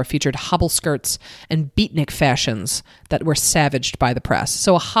of Dior featured hobble skirts and beatnik fashions that were savaged by the press.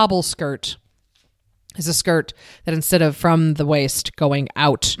 So a hobble skirt is a skirt that instead of from the waist going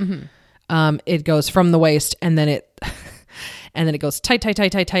out, it goes from the waist and then it goes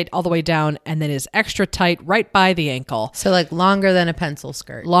tight all the way down, and then is extra tight right by the ankle. So like longer than a pencil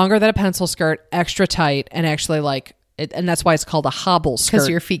skirt. Longer than a pencil skirt, extra tight, and actually like it, and that's why it's called a hobble skirt. Because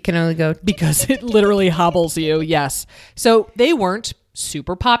your feet can only go... Because it literally hobbles you, yes. So they weren't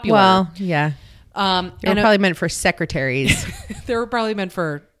super popular. Well, yeah. They were and probably meant for secretaries. they were probably meant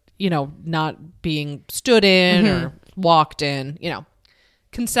for, not being stood in or walked in,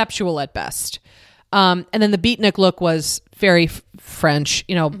 conceptual at best. And then the beatnik look was very French,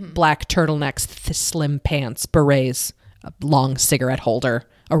 black turtlenecks, slim pants, berets, a long cigarette holder,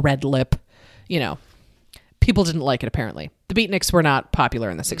 a red lip, People didn't like it, apparently. The beatniks were not popular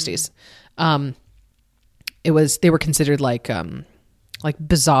in the 60s. They were considered like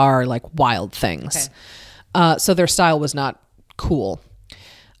bizarre, like wild things. Okay. So their style was not cool.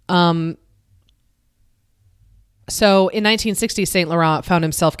 So in 1960, Saint Laurent found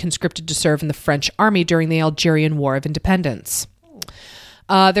himself conscripted to serve in the French army during the Algerian War of Independence.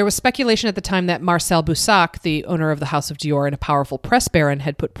 There was speculation at the time that Marcel Boussac, the owner of the House of Dior and a powerful press baron,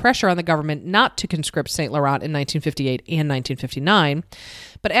 had put pressure on the government not to conscript Saint Laurent in 1958 and 1959.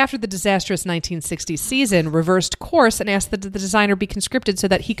 But after the disastrous 1960 season, reversed course and asked that the designer be conscripted so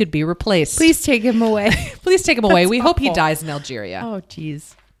that he could be replaced. Please take him away. Please take him away. We hope he awful. dies in Algeria. Oh,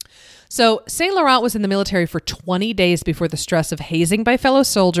 geez. So Saint Laurent was in the military for 20 days before the stress of hazing by fellow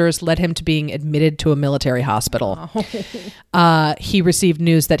soldiers led him to being admitted to a military hospital. He received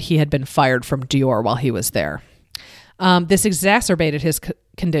news that he had been fired from Dior while he was there. This exacerbated his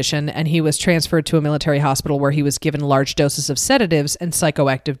condition, and he was transferred to a military hospital where he was given large doses of sedatives and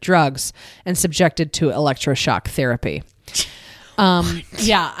psychoactive drugs and subjected to electroshock therapy.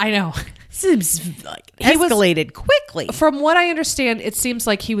 Yeah, I know. This like escalated quickly. From what I understand, it seems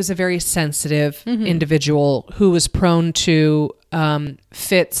like he was a very sensitive individual who was prone to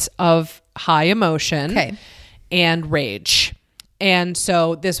fits of high emotion and rage. And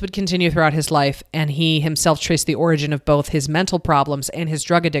so this would continue throughout his life, and he himself traced the origin of both his mental problems and his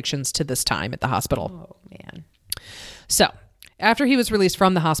drug addictions to this time at the hospital. Oh, man. So after he was released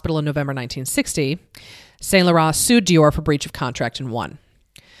from the hospital in November 1960, Saint Laurent sued Dior for breach of contract and won.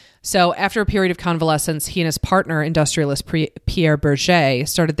 So after a period of convalescence, he and his partner, industrialist Pierre Berger,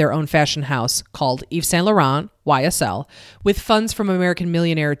 started their own fashion house called Yves Saint Laurent, YSL, with funds from American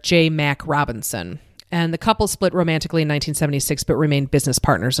millionaire J. Mack Robinson. And the couple split romantically in 1976, but remained business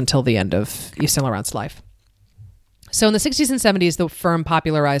partners until the end of Yves Saint Laurent's life. So in the 60s and 70s, the firm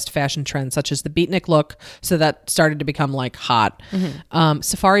popularized fashion trends such as the beatnik look, so that started to become like hot.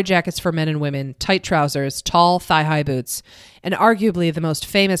 Safari jackets for men and women, tight trousers, tall thigh-high boots, and arguably the most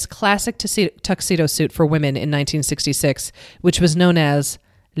famous classic tuxedo suit for women in 1966, which was known as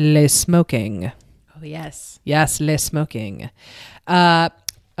Le Smoking. Oh, yes. Yes, Le Smoking.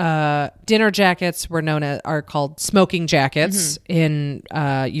 Dinner jackets are called smoking jackets in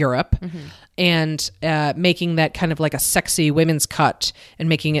Europe, and making that kind of like a sexy women's cut and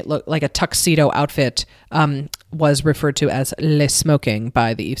making it look like a tuxedo outfit was referred to as Le Smoking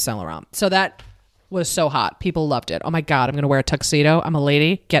by the Yves Saint Laurent. So that was so hot. People loved it. Oh my God, I'm going to wear a tuxedo. I'm a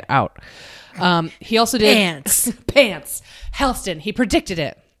lady. Get out. He also did pants. Helston. He predicted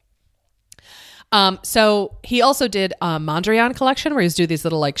it. So he also did a Mondrian collection where he was doing these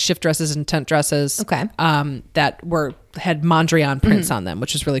little like shift dresses and tent dresses. Okay. That had Mondrian prints on them,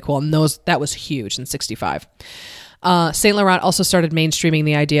 which was really cool. And that was huge in 65. Saint Laurent also started mainstreaming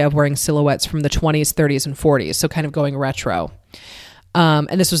the idea of wearing silhouettes from the 20s, 30s, and 40s. So kind of going retro. And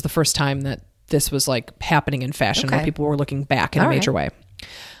this was the first time that this was like happening in fashion where people were looking back in a major way.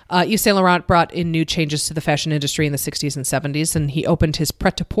 Yves Saint Laurent brought in new changes to the fashion industry in the 60s and 70s, and he opened his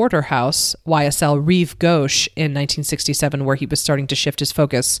pret-a-porter house, YSL Rive Gauche, in 1967, where he was starting to shift his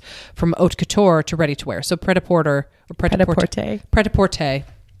focus from haute couture to ready-to-wear. So pret-a-porter,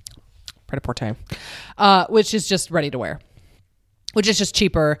 which is just ready-to-wear, which is just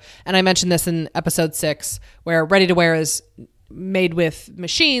cheaper. And I mentioned this in episode 6, where ready-to-wear is made with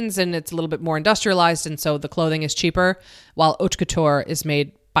machines and it's a little bit more industrialized, and so the clothing is cheaper, while haute couture is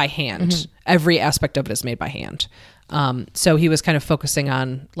made by hand. Every aspect of it is made by hand. So he was kind of focusing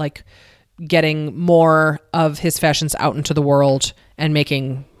on like getting more of his fashions out into the world and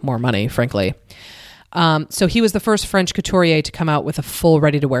making more money, frankly. So he was the first French couturier to come out with a full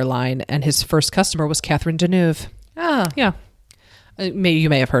ready-to-wear line, and his first customer was Catherine Deneuve. Oh. Yeah. You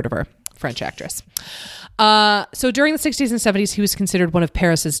may have heard of her, French actress. So during the 60s and 70s, he was considered one of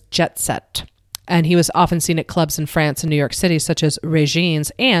Paris's jet set, and he was often seen at clubs in France and New York City, such as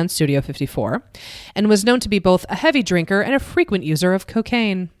Regine's and Studio 54, and was known to be both a heavy drinker and a frequent user of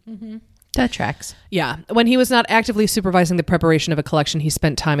cocaine. That tracks. Yeah. When he was not actively supervising the preparation of a collection, he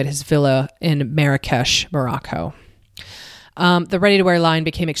spent time at his villa in Marrakesh, Morocco. The ready-to-wear line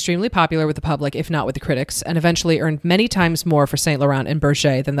became extremely popular with the public, if not with the critics, and eventually earned many times more for Saint Laurent and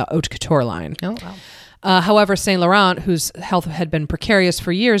Berger than the haute couture line. Oh, wow. However, Saint Laurent, whose health had been precarious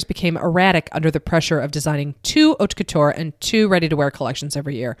for years, became erratic under the pressure of designing 2 haute couture and 2 ready-to-wear collections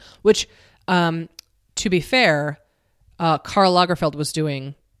every year, which, to be fair, Karl Lagerfeld was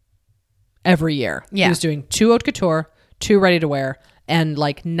doing every year. Yeah. He was doing 2 haute couture, 2 ready-to-wear, and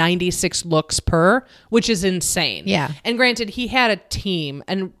like 96 looks per, which is insane. Yeah. And granted, he had a team,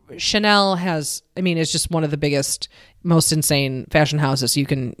 and Chanel is just one of the biggest, most insane fashion houses you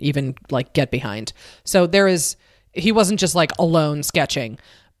can even like get behind. So he wasn't just like alone sketching,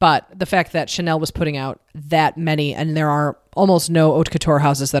 but the fact that Chanel was putting out that many, and there are almost no haute couture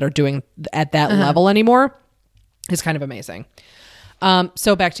houses that are doing at that level anymore, is kind of amazing.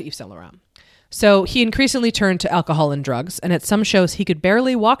 So back to Yves Saint Laurent. So he increasingly turned to alcohol and drugs, and at some shows he could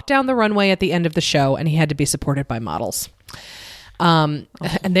barely walk down the runway at the end of the show, and he had to be supported by models. And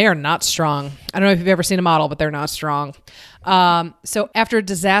they are not strong. I don't know if you've ever seen a model, but they're not strong. So after a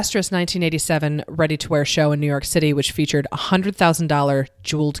disastrous 1987 ready-to-wear show in New York City, which featured a $100,000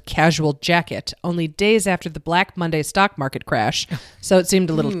 jeweled casual jacket, only days after the Black Monday stock market crash, so it seemed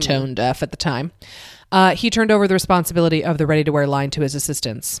a little tone deaf at the time, he turned over the responsibility of the ready-to-wear line to his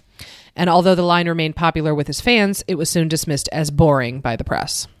assistants. And although the line remained popular with his fans, it was soon dismissed as boring by the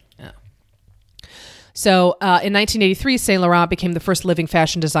press. So in 1983, Saint Laurent became the first living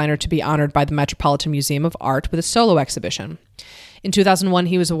fashion designer to be honored by the Metropolitan Museum of Art with a solo exhibition. In 2001,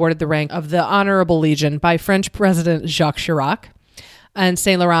 he was awarded the rank of the Honorable Legion by French President Jacques Chirac. And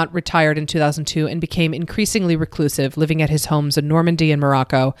Saint Laurent retired in 2002 and became increasingly reclusive, living at his homes in Normandy and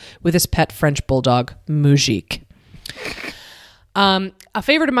Morocco with his pet French bulldog, Moujik. A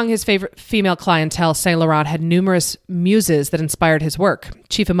favorite among his favorite female clientele, Saint Laurent had numerous muses that inspired his work.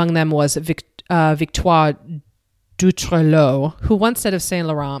 Chief among them was Victoire Dutrelot, who once said of Saint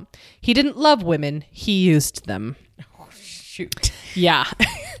Laurent, "He didn't love women, he used them." Oh, shoot. Yeah.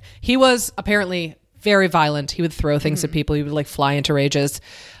 He was apparently very violent. He would throw things at people. He would like fly into rages.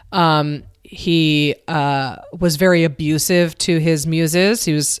 He was very abusive to his muses.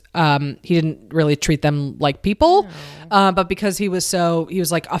 He didn't really treat them like people. But because he was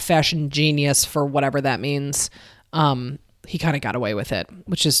like a fashion genius for whatever that means, he kind of got away with it,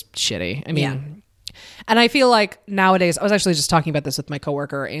 which is shitty. I mean, and I feel like nowadays, I was actually just talking about this with my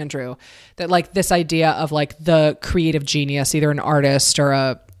coworker, Andrew, that like this idea of like the creative genius, either an artist or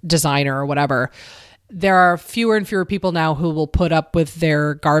a designer or whatever, there are fewer and fewer people now who will put up with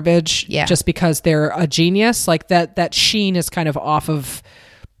their garbage just because they're a genius. Like that sheen is kind of off of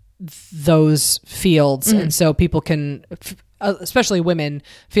those fields. And so people can, especially women,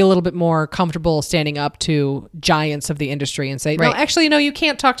 feel a little bit more comfortable standing up to giants of the industry and say, no, actually, no, you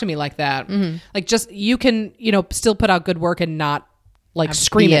can't talk to me like that. Like just, you can, still put out good work and not like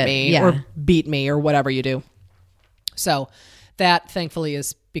scream at me or beat me or whatever you do. So that thankfully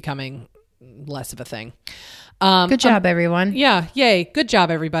is becoming less of a thing. Good job, everyone. Yeah. Yay. Good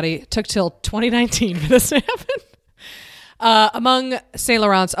job, everybody. It took till 2019 for this to happen. Among Saint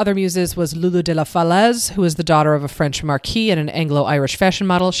Laurent's other muses was Lulu de la Falaise, who is the daughter of a French marquis and an Anglo-Irish fashion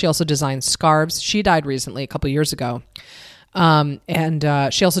model. She also designed scarves. She died recently, a couple of years ago. And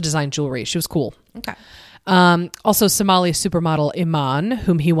she also designed jewelry. She was cool. Okay. Also Somali supermodel Iman,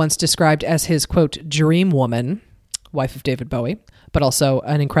 whom he once described as his, quote, dream woman, wife of David Bowie, but also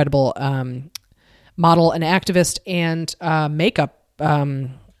an incredible model and activist and makeup.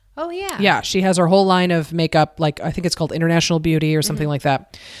 Oh, yeah. Yeah, she has her whole line of makeup, like I think it's called International Beauty or something like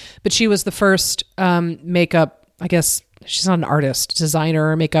that. But she was the first makeup, I guess she's not an artist,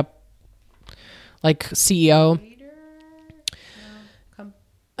 designer, makeup, like CEO.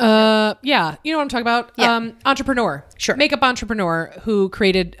 Yeah, you know what I'm talking about? Yeah. Entrepreneur. Sure. Makeup entrepreneur who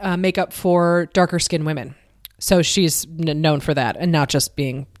created makeup for darker skinned women. So she's known for that and not just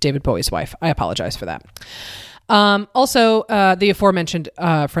being David Bowie's wife. I apologize for that. Also, the aforementioned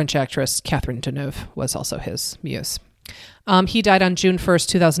French actress Catherine Deneuve was also his muse. He died on June 1st,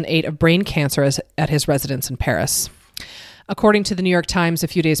 2008 of brain cancer at his residence in Paris. According to the New York Times, a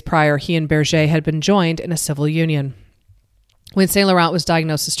few days prior, he and Berger had been joined in a civil union. When Saint Laurent was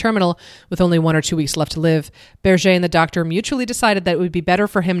diagnosed as terminal, with only 1 or 2 weeks left to live, Berger and the doctor mutually decided that it would be better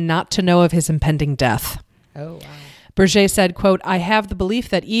for him not to know of his impending death. Oh, wow. Berger said, quote, "I have the belief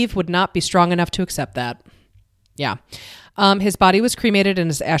that Yves would not be strong enough to accept that." Yeah. His body was cremated and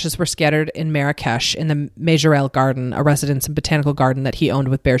his ashes were scattered in Marrakesh in the Majorelle Garden, a residence and botanical garden that he owned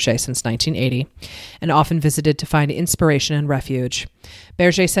with Berger since 1980 and often visited to find inspiration and refuge.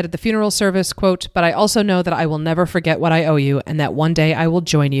 Berger said at the funeral service, quote, "But I also know that I will never forget what I owe you and that one day I will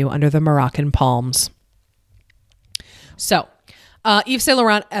join you under the Moroccan palms." So, Yves Saint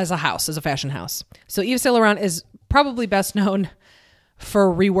Laurent as a fashion house. So Yves Saint Laurent is probably best known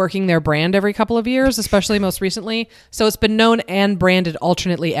for reworking their brand every couple of years, especially most recently. So it's been known and branded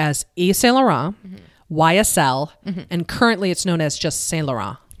alternately as Yves Saint Laurent, YSL, and currently it's known as just Saint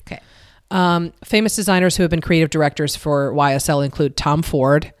Laurent. Okay. Famous designers who have been creative directors for YSL include Tom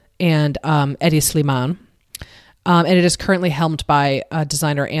Ford and Eddie Slimane. And it is currently helmed by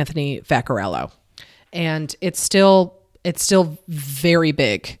designer Anthony Vaccarello. And it's still very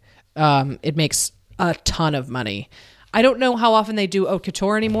big. It makes a ton of money. I don't know how often they do haute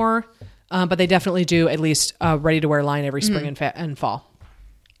couture anymore, but they definitely do at least ready-to-wear line every spring and fall.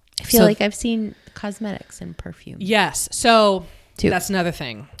 I feel like I've seen cosmetics and perfume. Yes. So that's another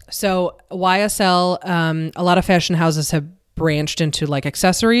thing. So YSL, a lot of fashion houses have branched into like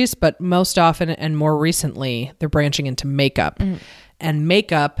accessories, but most often and more recently, they're branching into makeup. And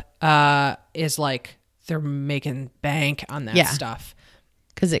makeup is like they're making bank on that stuff.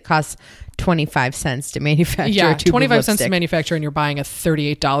 Because it costs 25 cents to manufacture. Yeah, a tube 25 of cents to lipstick. manufacture, and you're buying a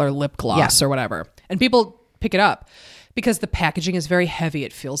 $38 lip gloss or whatever. And people pick it up because the packaging is very heavy.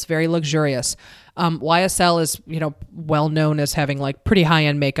 It feels very luxurious. YSL is, well known as having like pretty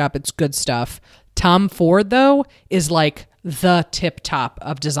high-end makeup. It's good stuff. Tom Ford, though, is like the tip top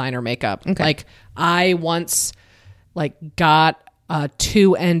of designer makeup. Okay. Like I once got a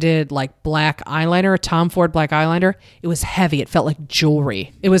 2-ended like black eyeliner, a Tom Ford black eyeliner. It was heavy. It felt like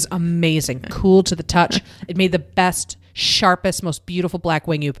jewelry. It was amazing. Cool to the touch. It made the best, sharpest, most beautiful black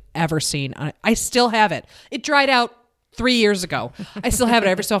wing you've ever seen. I still have it. It dried out 3 years ago. I still have it.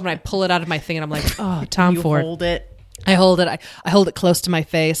 Every so often I pull it out of my thing and I'm like, oh, Tom Ford. Hold it. I hold it. I hold it close to my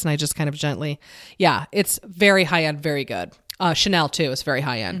face and I just kind of gently. Yeah, it's very high end, very good. Chanel too is very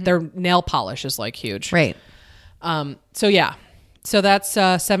high end. Their nail polish is like huge. Right. So yeah. So that's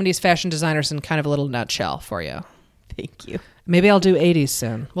 70s fashion designers in kind of a little nutshell for you. Thank you. Maybe I'll do 80s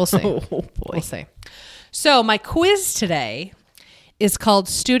soon. We'll see. Oh, boy. We'll see. So my quiz today is called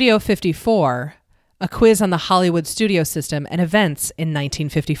Studio 54, a quiz on the Hollywood studio system and events in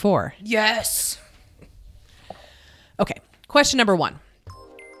 1954. Yes. Okay. Question number 1.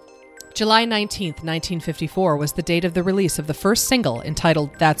 July 19th, 1954 was the date of the release of the first single entitled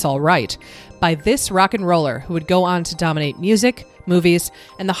That's All Right by this rock and roller who would go on to dominate music, movies,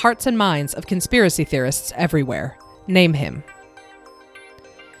 and the hearts and minds of conspiracy theorists everywhere. Name him.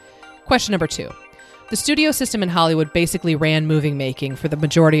 Question number 2. The studio system in Hollywood basically ran movie making for the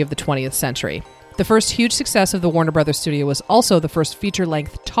majority of the 20th century. The first huge success of the Warner Brothers studio was also the first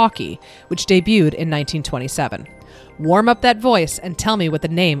feature-length talkie, which debuted in 1927. Warm up that voice and tell me what the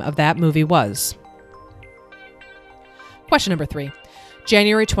name of that movie was. Question number 3.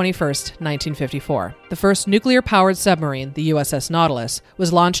 January 21st, 1954. The first nuclear-powered submarine, the USS Nautilus,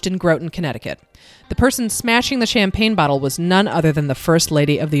 was launched in Groton, Connecticut. The person smashing the champagne bottle was none other than the First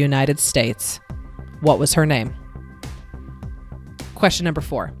Lady of the United States. What was her name? Question number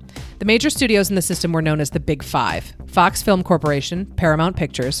 4. The major studios in the system were known as the Big Five: Fox Film Corporation, Paramount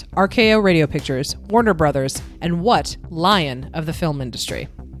Pictures, RKO Radio Pictures, Warner Brothers, and what lion of the film industry?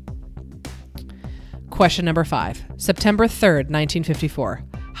 Question number 5. September 3rd, 1954.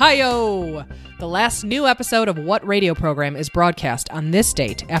 Hi-yo! The last new episode of what radio program is broadcast on this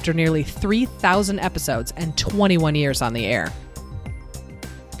date after nearly 3,000 episodes and 21 years on the air?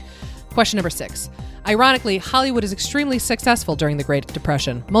 Question number 6. Ironically, Hollywood is extremely successful during the Great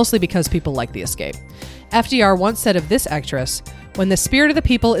Depression, mostly because people like the escape. FDR once said of this actress, "When the spirit of the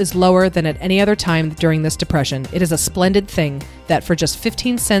people is lower than at any other time during this depression, it is a splendid thing that for just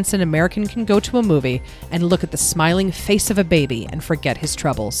 15 cents an American can go to a movie and look at the smiling face of a baby and forget his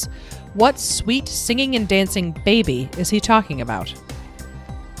troubles." What sweet singing and dancing baby is he talking about?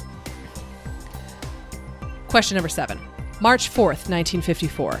 Question number 7. March 4th,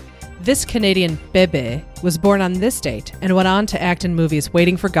 1954. This Canadian bébé was born on this date and went on to act in movies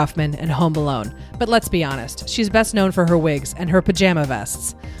Waiting for Guffman and Home Alone. But let's be honest, she's best known for her wigs and her pajama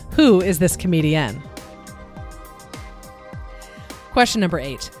vests. Who is this comedienne? Question number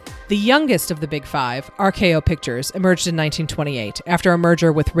 8. The youngest of the Big Five, RKO Pictures, emerged in 1928 after a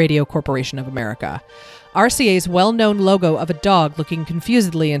merger with Radio Corporation of America. RCA's well-known logo of a dog looking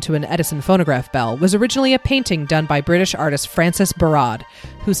confusedly into an Edison phonograph bell was originally a painting done by British artist Francis Barrade,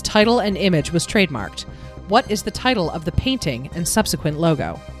 whose title and image was trademarked. What is the title of the painting and subsequent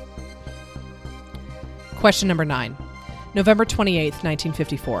logo? Question number 9. November 28,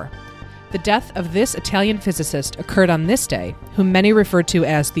 1954. The death of this Italian physicist occurred on this day, whom many referred to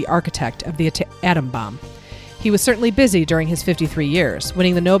as the architect of the atom bomb. He was certainly busy during his 53 years,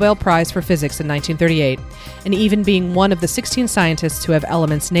 winning the Nobel Prize for Physics in 1938, and even being one of the 16 scientists who have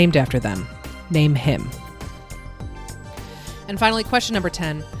elements named after them. Name him. And finally, question number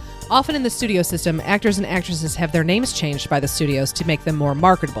 10. Often in the studio system, actors and actresses have their names changed by the studios to make them more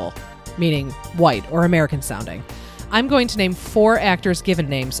marketable, meaning white or American sounding. I'm going to name 4 actors' given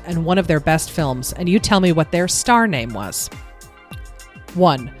names and one of their best films, and you tell me what their star name was.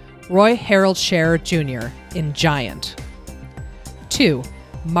 1. Roy Harold Scherer Jr. in Giant. 2.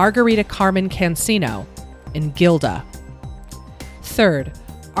 Margarita Carmen Cancino in Gilda. 3rd.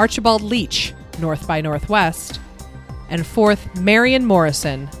 Archibald Leach, North by Northwest. And 4th, Marion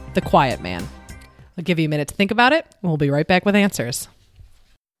Morrison, The Quiet Man. I'll give you a minute to think about it, and we'll be right back with answers.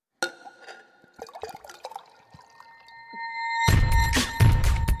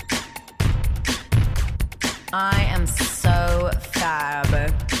 I am so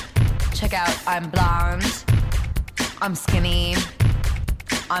fab. Check out, I'm blonde, I'm skinny,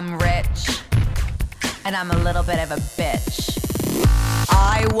 I'm rich, and I'm a little bit of a bitch.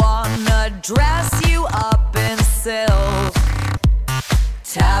 I wanna dress you up in silk,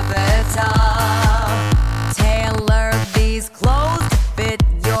 taffeta, tailor these clothes to fit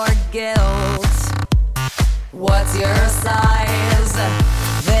your guilt. What's your size?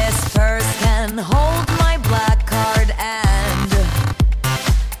 This purse can hold my black card and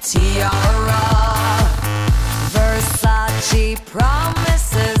tiara. Versace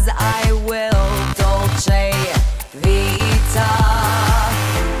promises I will Dolce Vita.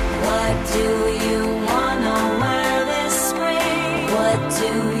 What do you wanna wear this spring? What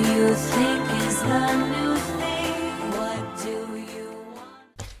do you think is the new thing? What do you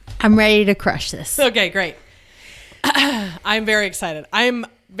want? I'm ready to crush this. Okay, great. I'm very excited. I'm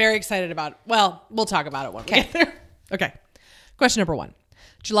very excited about, well, we'll talk about it when we get there. Okay. Question number 1.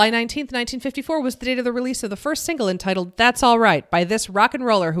 July 19th, 1954 was the date of the release of the first single entitled That's All Right by this rock and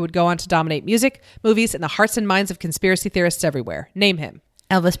roller who would go on to dominate music, movies, and the hearts and minds of conspiracy theorists everywhere. Name him.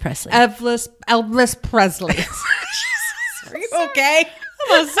 Elvis Presley. Elvis Presley. Are you okay?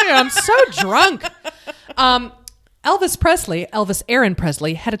 I'm so drunk. Elvis Aaron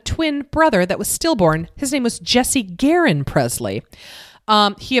Presley, had a twin brother that was stillborn. His name was Jesse Garin Presley.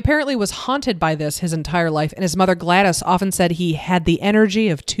 He apparently was haunted by this his entire life, and his mother Gladys often said he had the energy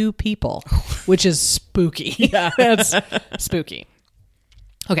of 2 people, which is spooky. Yeah, that's spooky.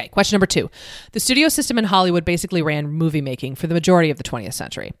 Okay, question number 2. The studio system in Hollywood basically ran movie making for the majority of the 20th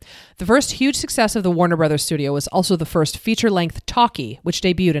century. The first huge success of the Warner Brothers studio was also the first feature-length talkie, which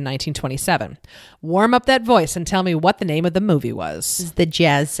debuted in 1927. Warm up that voice and tell me what the name of the movie was. This is The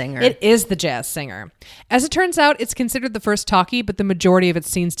Jazz Singer. It is The Jazz Singer. As it turns out, it's considered the first talkie, but the majority of its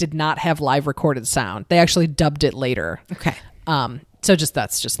scenes did not have live recorded sound. They actually dubbed it later. Okay. So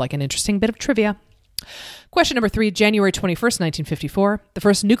that's just like an interesting bit of trivia. Question number 3, January 21st, 1954. The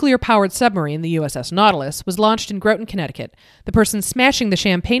first nuclear-powered submarine, the USS Nautilus, was launched in Groton, Connecticut. The person smashing the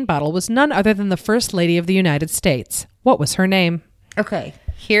champagne bottle was none other than the First Lady of the United States. What was her name? Okay.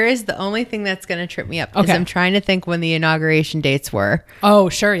 Here is the only thing that's going to trip me up. Because Okay. I'm trying to think when the inauguration dates were. Oh,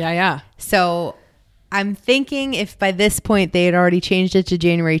 sure. Yeah. So I'm thinking if by this point they had already changed it to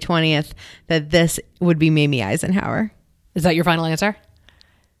January 20th, that this would be Mamie Eisenhower. Is that your final answer?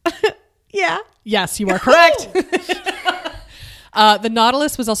 Yeah. Yes, you are correct. The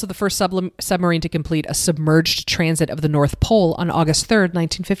Nautilus was also the first submarine to complete a submerged transit of the North Pole on August 3rd,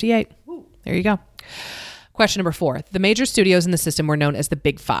 1958. There you go. Question number 4. The major studios in the system were known as the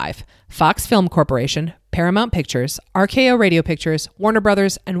Big Five: Fox Film Corporation, Paramount Pictures, RKO Radio Pictures, Warner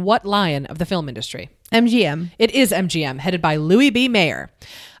Brothers, and what lion of the film industry? MGM. It is MGM, headed by Louis B. Mayer.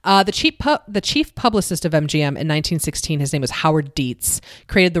 The chief publicist of MGM in 1916, his name was Howard Dietz,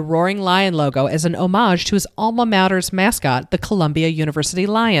 created the Roaring Lion logo as an homage to his alma mater's mascot, the Columbia University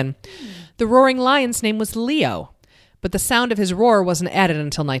Lion. The Roaring Lion's name was Leo, but the sound of his roar wasn't added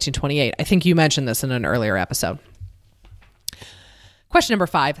until 1928. I think you mentioned this in an earlier episode. Question number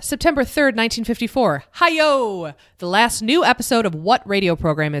 5, September 3rd, 1954. Hi-yo! The last new episode of what radio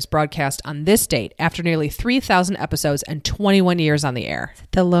program is broadcast on this date after nearly 3,000 episodes and 21 years on the air?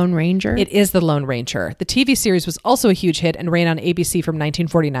 The Lone Ranger? It is The Lone Ranger. The TV series was also a huge hit and ran on ABC from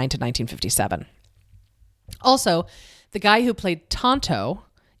 1949 to 1957. Also, the guy who played Tonto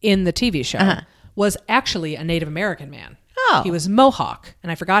in the TV show was actually a Native American man. Oh. He was Mohawk,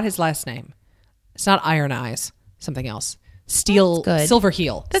 and I forgot his last name. It's not Iron Eyes, something else. That's good. Silver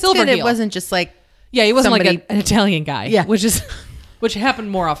Heel. That's Silver good. It Heel. wasn't just like... Yeah, he wasn't somebody- like an Italian guy. Yeah. Which happened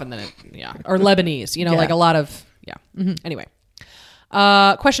more often than it, or Lebanese, Yeah. like a lot of, Anyway.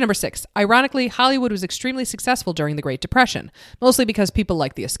 Question number 6. Ironically, Hollywood was extremely successful during the Great Depression, mostly because people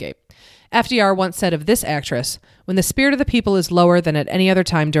liked the escape. FDR once said of this actress, "When the spirit of the people is lower than at any other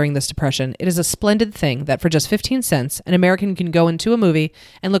time during this depression, it is a splendid thing that for just 15 cents, an American can go into a movie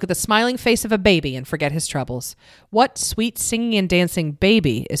and look at the smiling face of a baby and forget his troubles. What sweet singing and dancing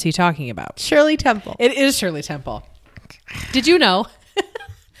baby is he talking about?" Shirley Temple. It is Shirley Temple. Did you know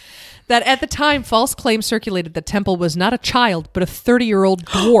that at the time, false claims circulated that Temple was not a child, but a 30-year-old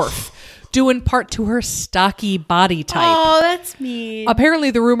dwarf, due in part to her stocky body type? Oh, that's mean.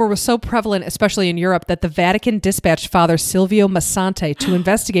 Apparently, the rumor was so prevalent, especially in Europe, that the Vatican dispatched Father Silvio Massante to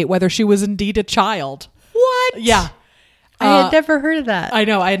investigate whether she was indeed a child. What? Yeah. I had never heard of that. I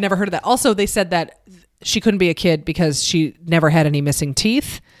know. I had never heard of that. Also, they said that she couldn't be a kid because she never had any missing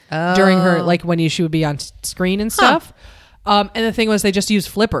teeth during her, like when she would be on screen and stuff. And the thing was, they just used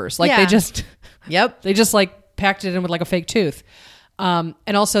flippers. Like Yeah. they just like packed it in with like a fake tooth. And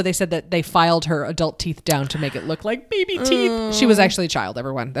also they said that they filed her adult teeth down to make it look like baby teeth. She was actually a child,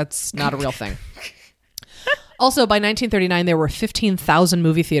 everyone. That's not a real thing. Also, by 1939, there were 15,000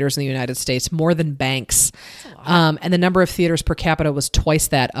 movie theaters in the United States, more than banks. And the number of theaters per capita was twice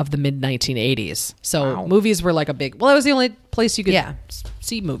that of the mid-1980s. So movies were like a big... Well, that was the only place you could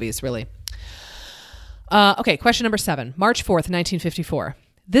see movies, really. Okay, question number 7. March 4th, 1954.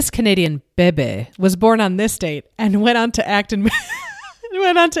 This Canadian bebe was born on this date and went on to act in...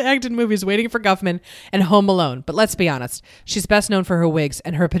 movies Waiting for Guffman and Home Alone. But let's be honest, she's best known for her wigs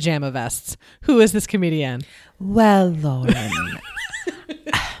and her pajama vests. Who is this comedian? Well, Lauren.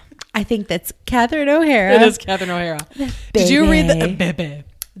 I think that's Catherine O'Hara. It is Catherine O'Hara. Did you read the bebe?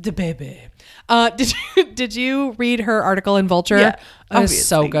 The bebe. Did you read her article in Vulture? Yeah, It was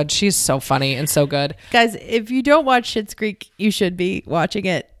so obviously. good. She's so funny and so good. Guys, if you don't watch Schitt's Creek, you should be watching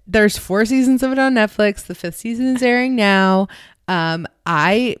it. There's 4 seasons of it on Netflix. The 5th season is airing now.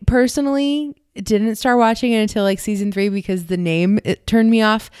 I personally didn't start watching it until like season 3 because the name, it turned me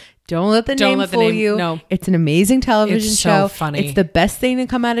off. Don't let the name fool you. No. It's an amazing television It's show. so funny. It's the best thing to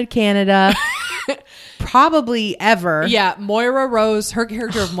come out of Canada. Probably ever. Yeah, Moira Rose, her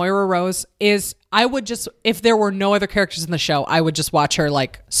character of Moira Rose is, I would just, if there were no other characters in the show, I would just watch her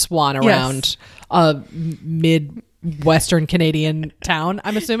like swan around a mid-Western Canadian town,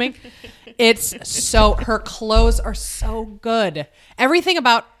 I'm assuming. It's so, her clothes are so good. Everything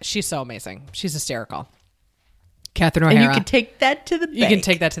about, she's so amazing. She's hysterical. Catherine O'Hara. And you can take that to the bank. You can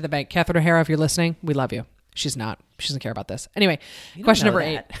take that to the bank. Catherine O'Hara, if you're listening, we love you. She's not. She doesn't care about this. Anyway, question know number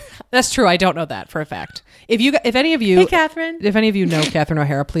that. 8. That's true. I don't know that for a fact. If any of you, Hey, Catherine. if any of you know Catherine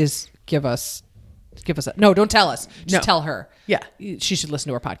O'Hara, please give us no, don't tell us. Just No. tell her. Yeah. She should listen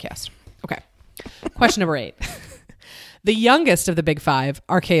to our podcast. Okay. Question number 8. The youngest of the big 5,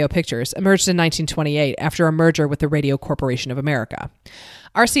 RKO Pictures, emerged in 1928 after a merger with the Radio Corporation of America.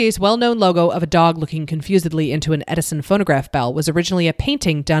 RCA's well-known logo of a dog looking confusedly into an Edison phonograph bell was originally a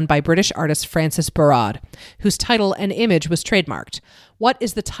painting done by British artist Francis Barraud, whose title and image was trademarked. What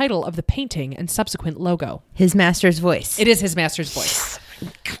is the title of the painting and subsequent logo? His master's voice. It is his master's voice.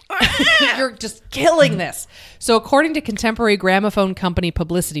 You're just killing this. So according to contemporary gramophone company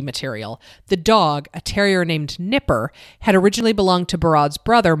publicity material, the dog, a terrier named Nipper, had originally belonged to Barraud's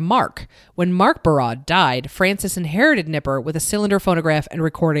brother, Mark. When Mark Barraud died, Francis inherited Nipper with a cylinder phonograph and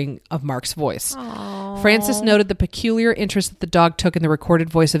recording of Mark's voice. Francis noted the peculiar interest that the dog took in the recorded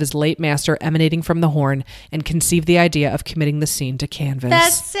voice of his late master emanating from the horn and conceived the idea of committing the scene to canvas.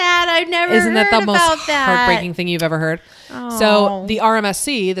 That's sad. I've never Isn't that heard the most about that. heartbreaking thing you've ever heard? So the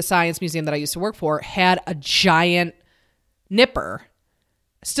RMSC, the science museum that I used to work for, had a giant Nipper.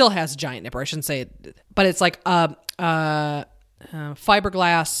 Still has a giant Nipper. I shouldn't say it, but it's like a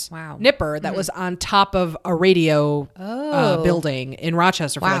fiberglass Nipper that was on top of a radio building in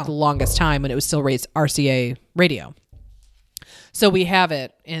Rochester for like the longest time when it was still RCA radio. So we have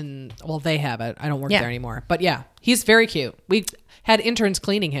it they have it. I don't work there anymore. But yeah, he's very cute. We had interns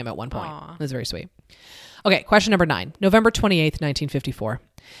cleaning him at one point. It was very sweet. Okay, question number 9. November 28th, 1954.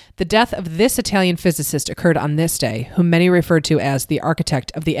 The death of this Italian physicist occurred on this day, whom many referred to as the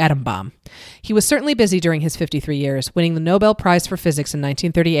architect of the atom bomb. He was certainly busy during his 53 years, winning the Nobel Prize for Physics in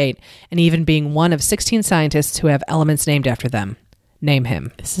 1938, and even being one of 16 scientists who have elements named after them. Name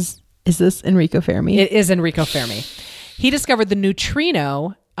him. Is this Enrico Fermi? It is Enrico Fermi. He discovered the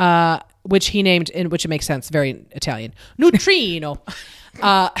neutrino, which he named, which it makes sense, very Italian. Neutrino.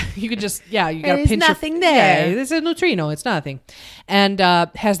 You could just, you got to There's pinch nothing there. Yeah, it's a neutrino. It's nothing. And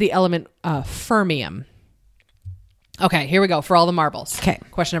has the element fermium. Okay, here we go for all the marbles. Okay.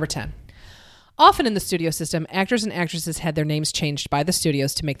 Question number 10. Often in the studio system, actors and actresses had their names changed by the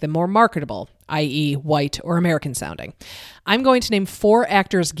studios to make them more marketable, i.e. white or American sounding. I'm going to name 4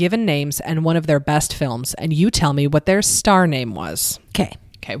 actors' given names and one of their best films, and you tell me what their star name was. Okay.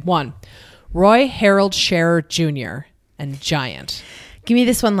 Okay, 1. Roy Harold Scherer Jr. and Giant. Give me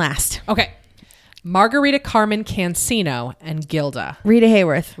this one last. Okay. Margarita Carmen Cancino and Gilda. Rita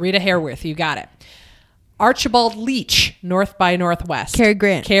Hayworth. Rita Hayworth, you got it. Archibald Leach, North by Northwest. Cary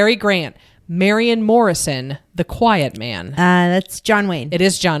Grant. Cary Grant. Marion Morrison, The Quiet Man. That's John Wayne. It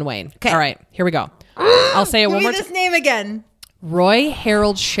is John Wayne. Okay. All right, here we go. I'll say it Give one me more this time. name again. Roy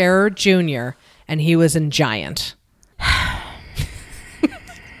Harold Scherer Jr., and he was in Giant.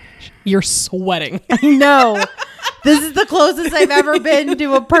 You're sweating. No. This is the closest I've ever been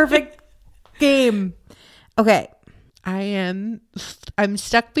to a perfect game. Okay. I'm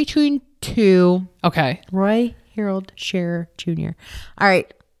stuck between 2. Okay. Roy Harold Scherer Jr. All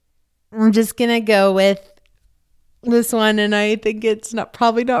right. I'm just going to go with this one, and I think it's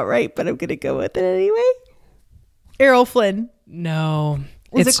probably not right, but I'm going to go with it anyway. Errol Flynn. No.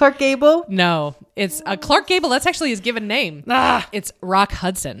 Was it Clark Gable? No. It's Clark Gable. That's actually his given name. It's Rock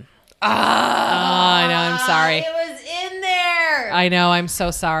Hudson. I know. I'm sorry. It was in there. I know. I'm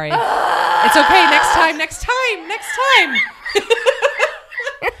so sorry. It's okay. Next time.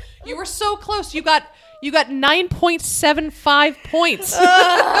 You were so close. You got 9.75 points.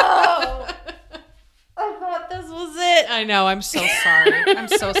 I thought this was it. I know. I'm so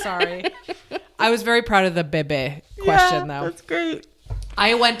sorry. I was very proud of the Bebe question, though. That's great.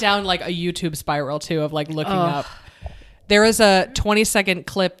 I went down like a YouTube spiral, too, of like looking up. There is a 20-second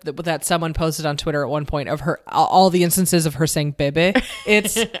clip that someone posted on Twitter at one point of her, all the instances of her saying Bebe.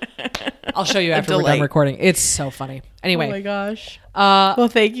 I'll show you after we're done recording. It's so funny. Anyway. Oh my gosh. Well,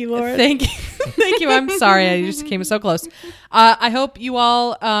 thank you, Laura. Thank you. Thank you. I'm sorry. I just came so close. I hope you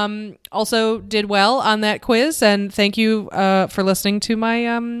all also did well on that quiz. And thank you for listening to my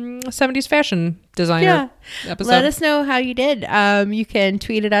 70s fashion designer episode. Let us know how you did. You can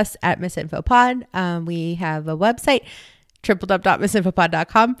tweet at us at MisInfoPod. We have a website,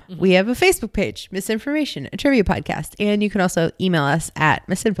 www.misinfopod.com. We have a Facebook page, Misinformation, a trivia podcast. And you can also email us at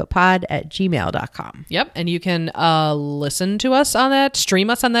misinfopod@gmail.com. Yep. And you can listen to us on that, stream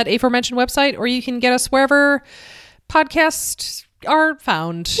us on that aforementioned website, or you can get us wherever podcasts are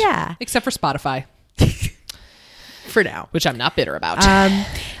found. Yeah. Except for Spotify, For now. which I'm not bitter about.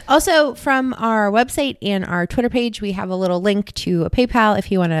 Also, from our website and our Twitter page, we have a little link to a PayPal if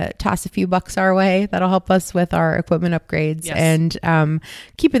you want to toss a few bucks our way. That'll help us with our equipment upgrades and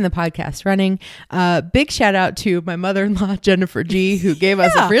keeping the podcast running. Big shout out to my mother-in-law, Jennifer G., who gave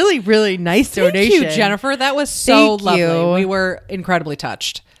us a really, really nice donation. Thank you, Jennifer. That was so Thank lovely. you. We were incredibly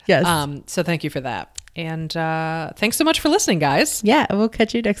touched. Yes. So thank you for that. And thanks so much for listening, guys. Yeah, we'll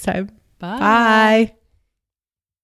catch you next time. Bye. Bye.